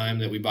by the time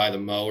that we buy the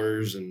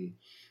mowers and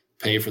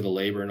pay for the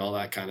labor and all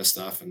that kind of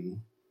stuff.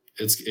 And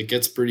it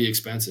gets pretty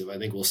expensive. I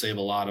think we'll save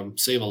a lot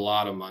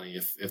of money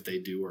if they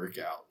do work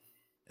out.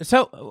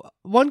 So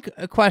one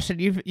question,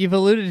 you've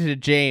alluded to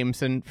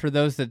James, and for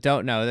those that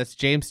don't know, that's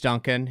James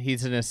Duncan.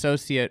 He's an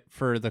associate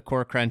for the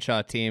Coore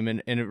Crenshaw team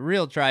and a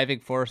real driving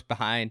force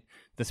behind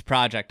this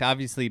project.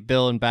 Obviously,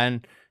 Bill and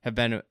Ben have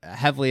been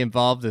heavily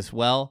involved as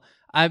well.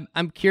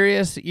 I'm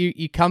curious,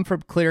 you come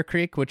from Clear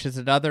Creek, which is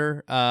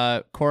another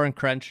Coore and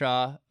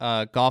Crenshaw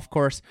golf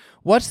course.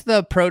 What's the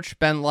approach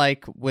been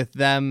like with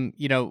them,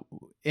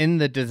 in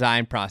the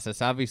design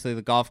process? Obviously,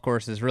 the golf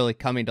course is really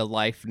coming to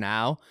life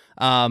now.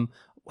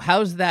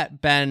 How's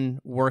that been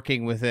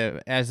working with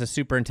it as a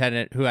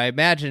superintendent, who I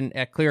imagine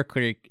at Clear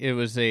Creek, it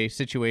was a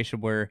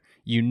situation where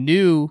you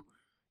knew,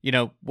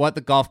 what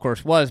the golf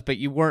course was, but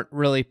you weren't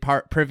really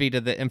privy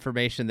to the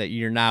information that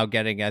you're now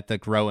getting at the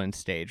growing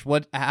stage.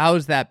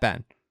 How's that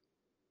been?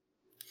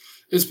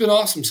 It's been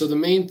awesome. So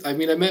I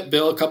met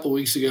Bill a couple of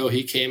weeks ago.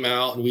 He came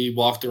out and we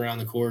walked around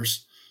the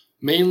course.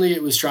 Mainly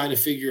it was trying to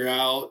figure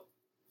out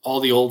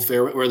all the old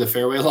fairway, where the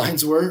fairway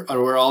lines were,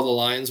 or where all the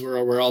lines were,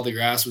 or where all the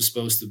grass was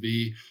supposed to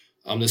be.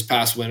 This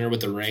past winter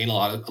with the rain, a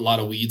lot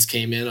of weeds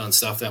came in on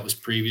stuff that was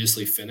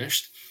previously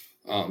finished.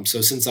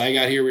 So since I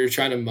got here, we were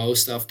trying to mow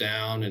stuff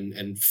down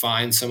and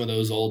find some of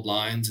those old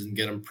lines and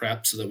get them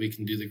prepped so that we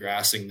can do the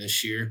grassing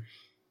this year.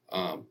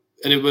 But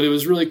it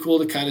was really cool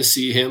to kind of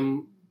see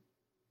him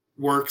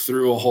work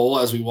through a hole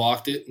as we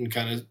walked it and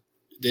kind of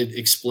did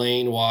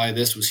explain why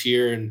this was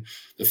here and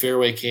the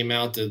fairway came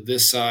out to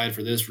this side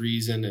for this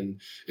reason. And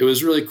it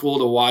was really cool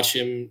to watch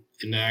him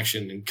in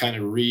action and kind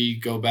of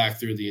go back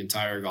through the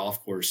entire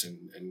golf course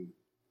and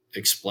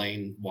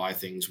explain why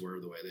things were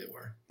the way they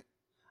were.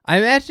 I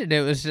imagine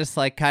it was just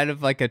kind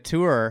of like a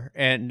tour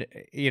and,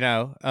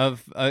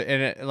 of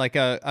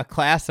a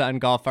class on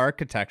golf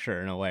architecture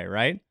in a way,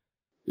 right?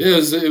 Yeah,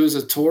 it was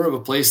a tour of a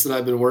place that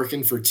I've been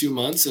working for 2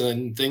 months,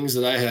 and things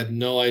that I had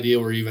no idea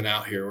were even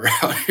out here were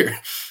out here.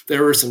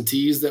 There were some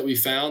tees that we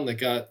found that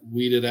got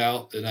weeded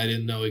out that I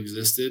didn't know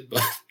existed,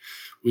 but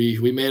we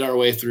made our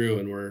way through,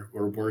 and we're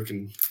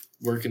working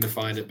to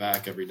find it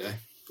back every day.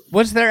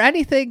 Was there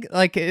anything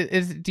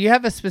do you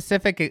have a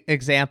specific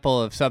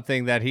example of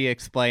something that he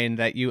explained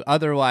that you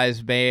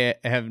otherwise may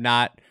have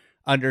not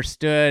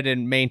understood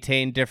and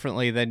maintained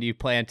differently than you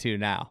plan to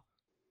now?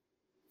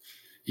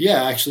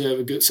 Yeah, actually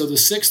I have so the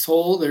 6th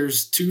hole,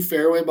 there's 2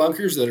 fairway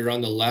bunkers that are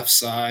on the left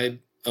side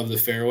of the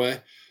fairway.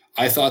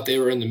 I thought they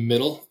were in the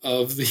middle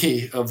of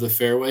the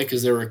fairway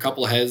because there were a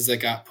couple heads that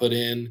got put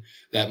in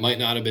that might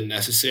not have been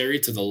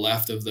necessary to the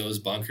left of those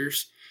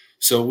bunkers.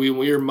 So we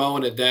were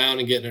mowing it down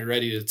and getting it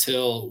ready to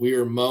till. We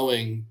were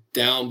mowing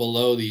down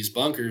below these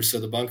bunkers, so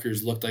the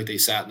bunkers looked like they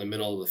sat in the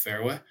middle of the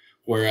fairway,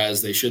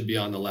 whereas they should be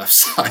on the left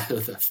side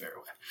of the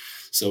fairway.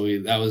 So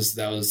that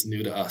was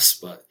new to us,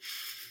 but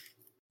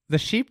the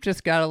sheep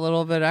just got a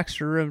little bit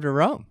extra room to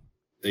roam.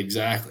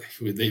 Exactly.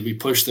 We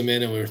pushed them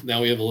in, and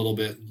now we have a little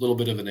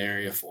bit of an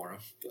area for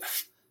them.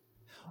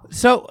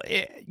 So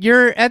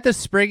you're at the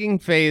springing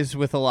phase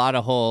with a lot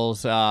of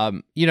holes.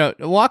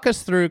 Walk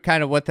us through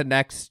kind of what the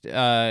next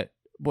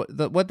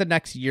what the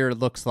next year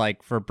looks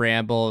like for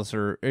Brambles,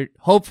 or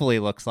hopefully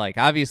looks like.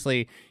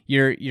 Obviously,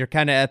 you're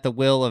kind of at the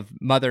will of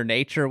Mother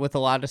Nature with a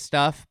lot of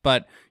stuff,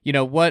 but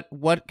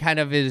what kind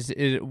of is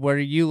what are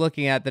you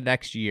looking at the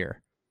next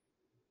year?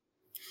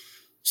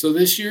 So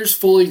this year's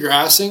fully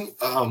grassing,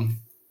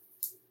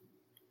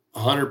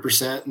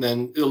 100%. And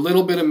then a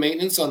little bit of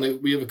maintenance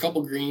we have a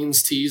couple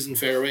greens, tees, and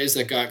fairways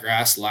that got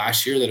grass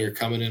last year that are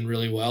coming in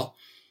really well.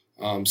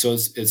 So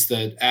it's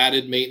the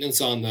added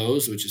maintenance on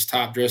those, which is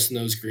top dressing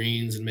those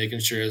greens and making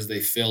sure as they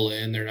fill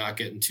in, they're not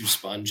getting too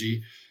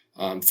spongy.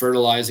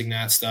 Fertilizing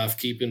that stuff,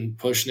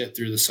 pushing it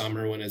through the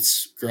summer when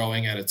it's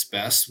growing at its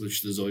best,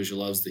 which the zoysia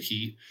loves the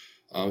heat.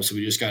 So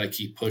we just got to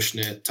keep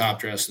pushing it, top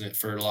dressing it,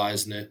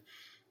 fertilizing it,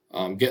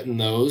 getting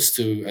those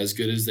to as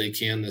good as they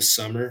can this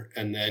summer,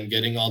 and then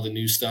getting all the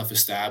new stuff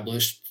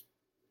established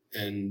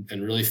and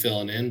really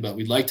filling in. But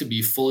we'd like to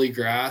be fully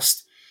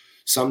grassed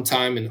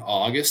sometime in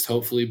August.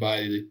 Hopefully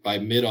by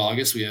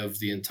mid-August, we have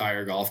the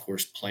entire golf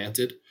course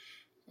planted.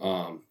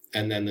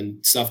 And then the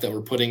stuff that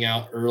we're putting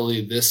out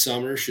early this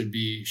summer should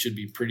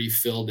be pretty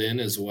filled in,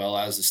 as well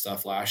as the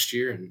stuff last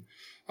year. And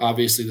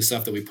obviously the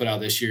stuff that we put out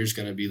this year is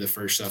going to be the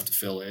first stuff to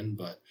fill in,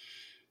 but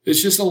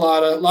it's just a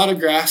lot of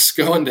grass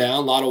going down,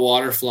 a lot of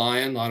water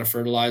flying, a lot of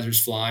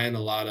fertilizers flying,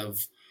 a lot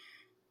of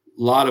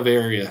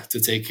area to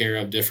take care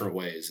of different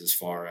ways. As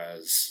far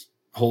as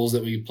holes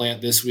that we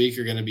plant this week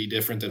are going to be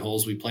different than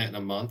holes we plant in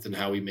a month, and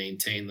how we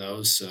maintain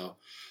those. So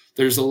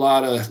there's a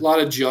lot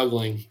of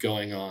juggling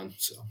going on.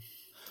 So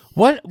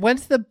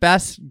when's the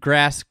best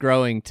grass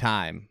growing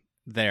time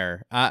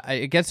there?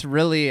 It gets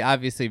really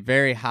obviously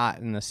very hot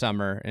in the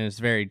summer and it's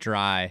very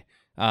dry.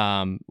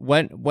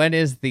 When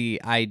is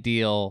the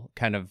ideal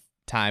kind of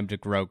time to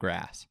grow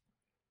grass?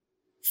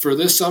 For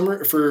this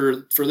summer,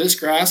 for this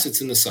grass, it's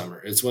in the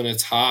summer. It's when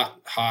it's hot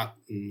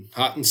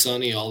and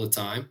sunny all the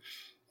time.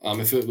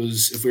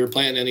 If we were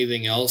planting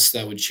anything else,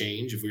 that would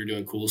change. If we were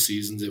doing cool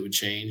seasons, it would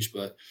change.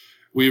 But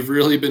we've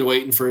really been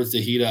waiting for it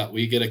to heat up.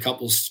 We get a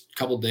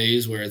couple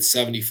days where it's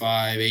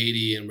 75,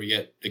 80, and we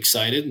get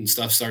excited and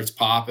stuff starts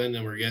popping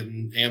and we're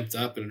getting amped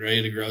up and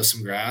ready to grow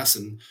some grass.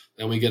 And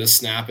then we get a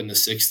snap in the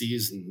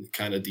 60s and it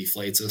kind of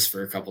deflates us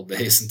for a couple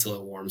days until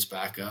it warms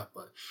back up.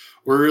 But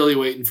we're really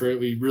waiting for it.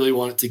 We really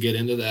want it to get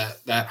into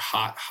that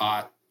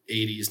hot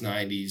 80s,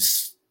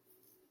 90s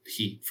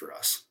heat for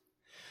us.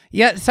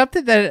 Yeah,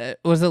 something that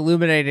was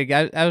illuminating.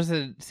 I was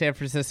in San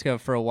Francisco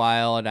for a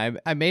while, and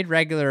I made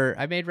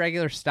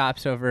regular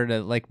stops over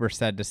to Lake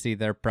Merced to see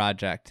their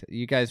project.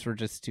 You guys were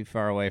just too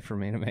far away for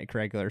me to make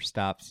regular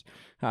stops.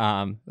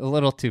 A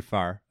little too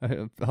far.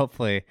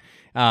 Hopefully,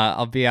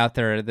 I'll be out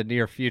there in the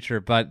near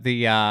future. But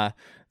the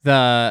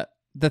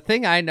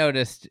thing I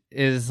noticed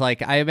is,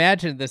 like, I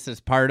imagine this is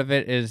part of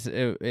it, is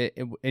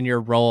in your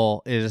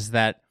role, is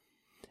that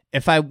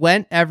if I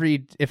went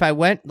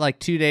like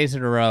 2 days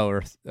in a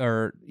row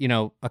or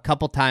a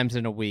couple times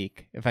in a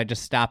week, if I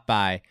just stopped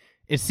by,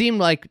 it seemed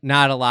like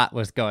not a lot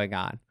was going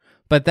on.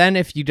 But then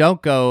if you don't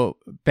go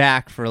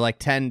back for like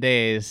 10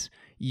 days,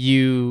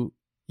 you're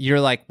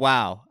like,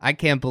 wow, I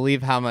can't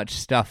believe how much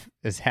stuff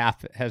has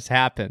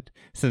happened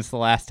since the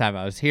last time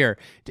I was here.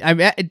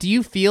 Do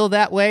you feel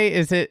that way?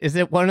 Is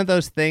it one of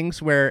those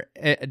things where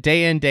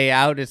day in, day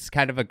out, it's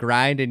kind of a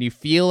grind and you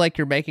feel like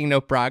you're making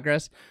no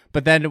progress?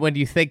 But then when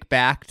you think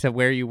back to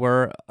where you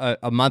were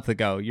a month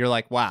ago, you're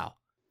like, wow.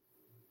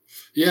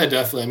 Yeah,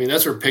 definitely. I mean,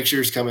 that's where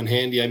pictures come in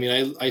handy. I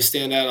mean, I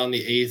stand out on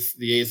the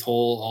eighth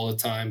hole all the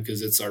time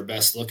because it's our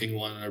best looking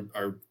one,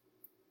 our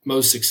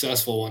most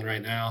successful one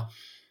right now.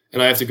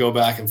 And I have to go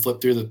back and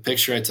flip through the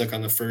picture I took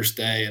on the first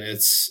day, and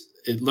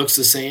it looks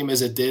the same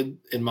as it did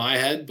in my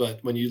head, but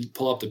when you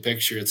pull up the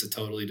picture, it's a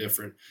totally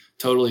different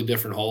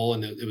hole,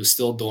 and it was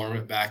still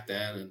dormant back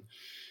then. And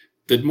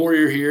the more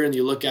you're here and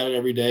you look at it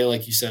every day,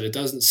 like you said, it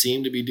doesn't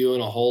seem to be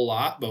doing a whole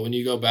lot, but when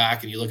you go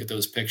back and you look at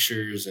those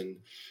pictures and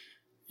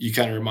you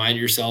kind of remind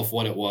yourself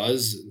what it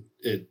was,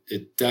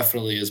 it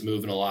definitely is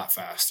moving a lot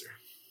faster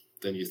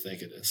than you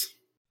think it is.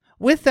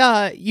 With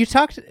you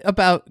talked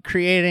about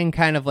creating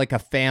kind of like a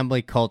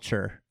family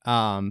culture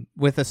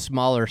with a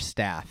smaller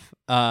staff.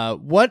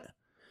 What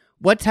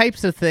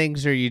types of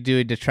things are you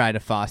doing to try to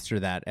foster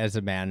that as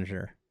a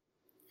manager?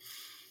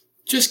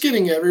 Just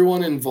getting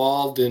everyone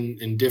involved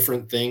in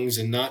different things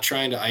and not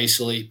trying to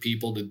isolate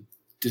people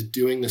to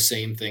doing the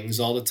same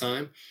things all the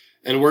time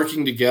and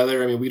working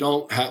together. I mean,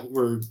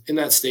 we're in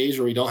that stage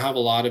where we don't have a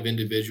lot of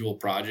individual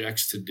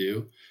projects to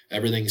do.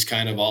 Everything's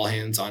kind of all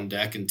hands on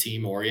deck and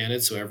team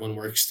oriented. So everyone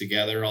works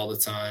together all the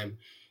time.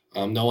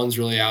 No one's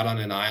really out on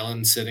an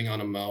island sitting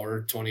on a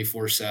mower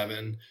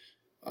 24/7.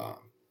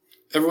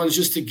 Everyone's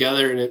just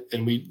together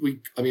and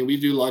we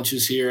do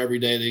lunches here every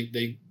day.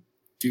 They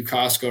do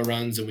Costco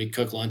runs and we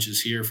cook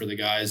lunches here for the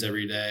guys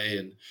every day,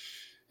 and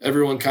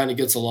everyone kind of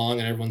gets along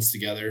and everyone's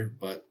together.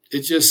 But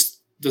it just,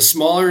 the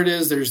smaller it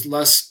is, there's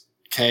less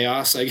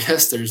chaos, I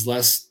guess. There's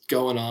less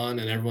going on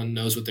and everyone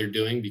knows what they're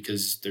doing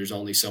because there's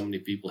only so many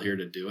people here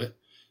to do it.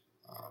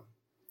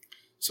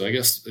 So I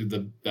guess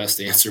the best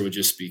answer would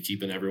just be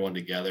keeping everyone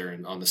together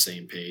and on the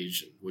same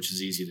page, which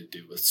is easy to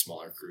do with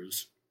smaller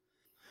crews.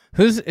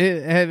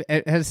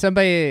 Has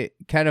somebody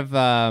kind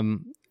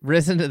of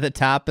risen to the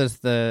top as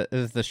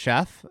the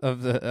chef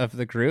of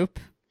the group?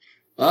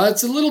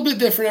 It's a little bit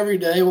different every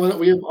day.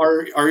 We have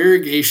our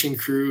irrigation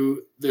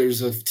crew.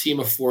 There's a team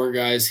of 4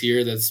 guys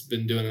here that's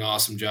been doing an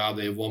awesome job.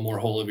 They have one more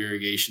hole of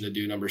irrigation to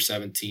do, number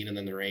 17, and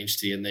then the range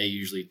tee, and they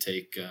usually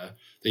take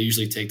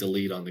the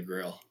lead on the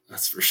grill.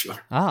 That's for sure.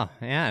 Oh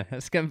yeah,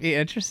 it's gonna be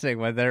interesting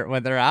when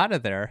they're out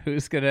of there.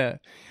 Who's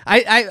gonna?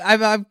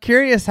 I'm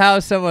curious how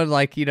someone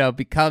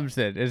becomes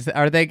it.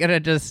 Are they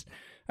gonna just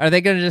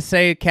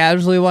say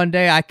casually one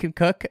day, I could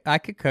cook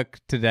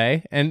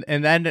today, and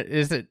then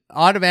is it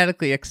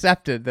automatically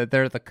accepted that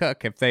they're the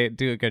cook if they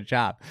do a good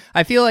job?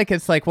 I feel like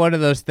it's like one of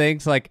those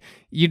things, like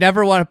you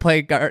never want to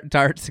play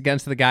darts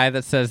against the guy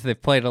that says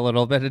they've played a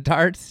little bit of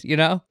darts,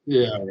 Yeah,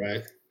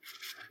 right.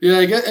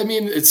 Yeah,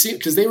 it seemed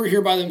because they were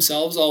here by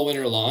themselves all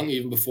winter long,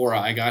 even before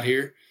I got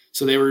here.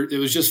 So it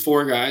was just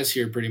 4 guys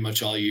here pretty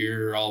much all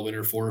year, all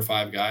winter, 4 or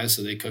 5 guys.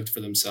 So they cooked for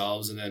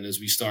themselves. And then as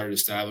we started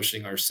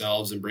establishing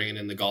ourselves and bringing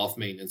in the golf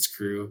maintenance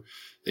crew,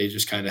 they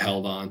just kind of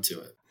held on to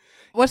it.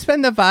 What's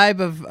been the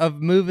vibe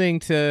of moving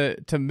to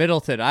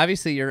Middleton?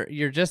 Obviously,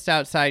 you're just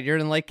outside. You're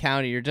in Lake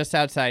County. You're just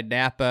outside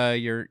Napa.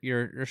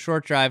 You're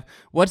short drive.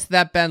 What's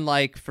that been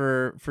like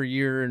for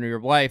you and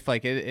your wife?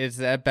 Like, is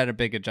that been a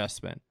big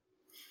adjustment?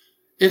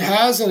 It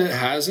has and it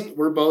hasn't.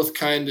 We're both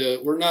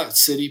we're not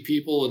city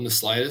people in the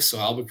slightest. So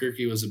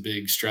Albuquerque was a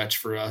big stretch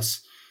for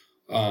us.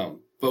 But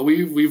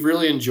we've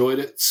really enjoyed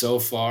it so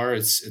far.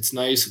 It's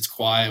nice. It's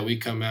quiet. We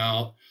come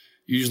out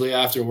usually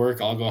after work.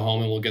 I'll go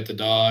home and we'll get the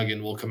dog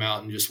and we'll come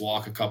out and just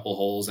walk a couple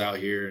holes out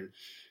here. And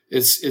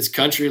it's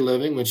country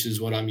living, which is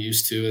what I'm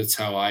used to. It's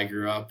how I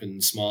grew up in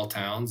small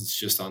towns. It's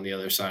just on the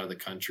other side of the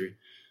country.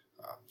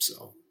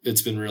 So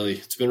it's been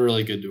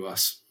really good to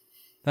us.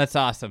 That's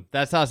awesome.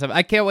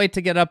 I can't wait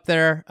to get up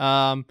there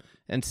and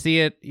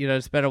see it.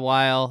 It's been a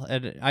while,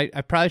 and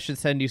I probably should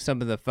send you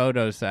some of the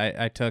photos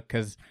I took,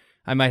 because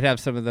I might have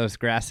some of those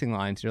grassing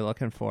lines you're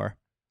looking for.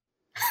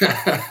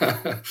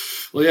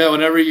 Well, yeah.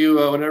 Whenever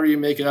you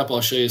make it up, I'll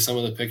show you some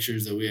of the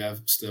pictures that we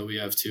have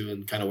too,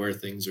 and kind of where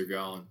things are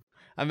going.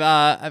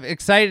 I'm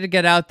excited to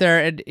get out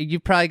there, and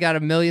you've probably got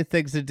a million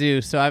things to do,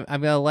 so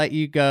I'm going to let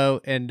you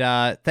go. And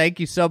thank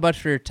you so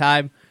much for your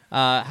time.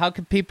 How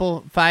can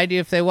people find you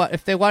if they want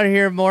to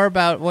hear more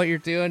about what you're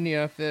doing?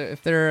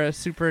 If they're a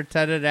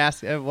superintendent,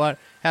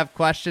 have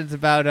questions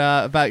about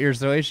your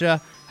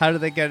zoysia, how do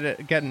they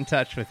get in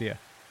touch with you?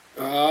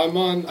 I'm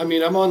on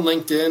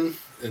LinkedIn,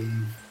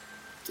 and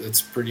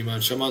that's pretty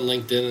much. I'm on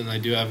LinkedIn, and I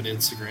do have an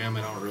Instagram.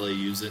 I don't really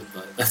use it,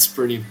 but that's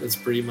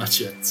pretty much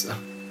it. So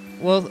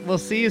we'll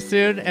see you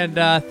soon, and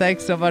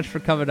thanks so much for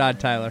coming on,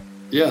 Tyler.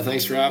 Yeah,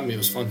 thanks for having me. It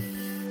was fun.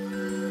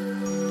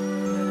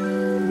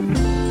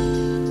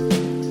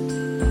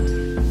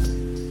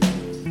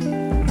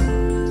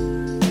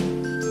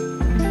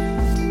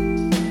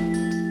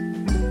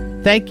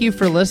 Thank you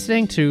for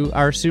listening to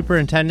our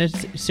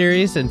Superintendent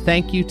Series, and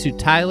thank you to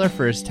Tyler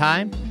for his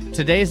time.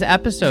 Today's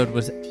episode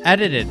was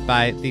edited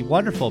by the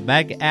wonderful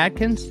Meg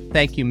Adkins.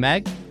 Thank you,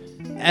 Meg.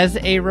 As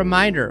a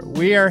reminder,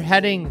 we're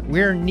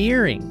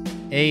nearing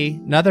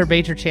another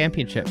major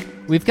championship.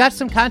 We've got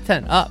some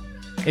content up.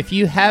 If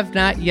you have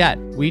not yet,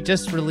 we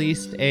just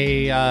released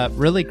a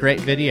really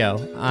great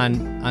video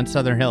on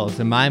Southern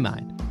Hills, in my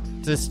mind.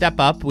 To step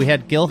up, we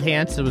had Gil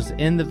Hance that was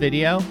in the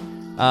video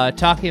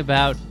talking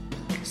about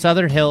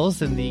Southern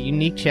Hills and the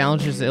unique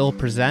challenges it will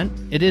present.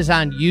 It is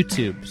on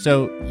YouTube,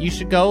 so you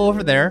should go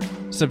over there,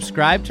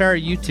 subscribe to our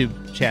YouTube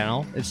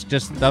channel. It's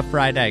just The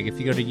Fried Egg. If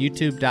you go to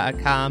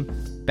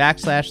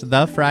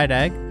youtube.com/The Fried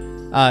Egg,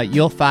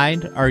 you'll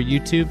find our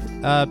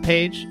YouTube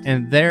page,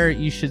 and there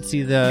you should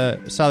see the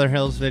Southern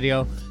Hills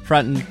video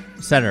front and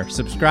center.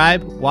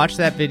 Subscribe, watch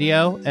that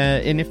video,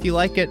 and if you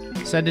like it,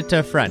 send it to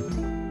a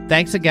friend.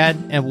 Thanks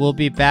again, and we'll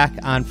be back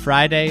on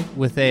Friday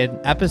with an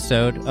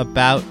episode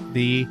about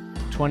the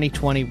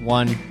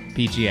 2021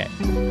 PGA.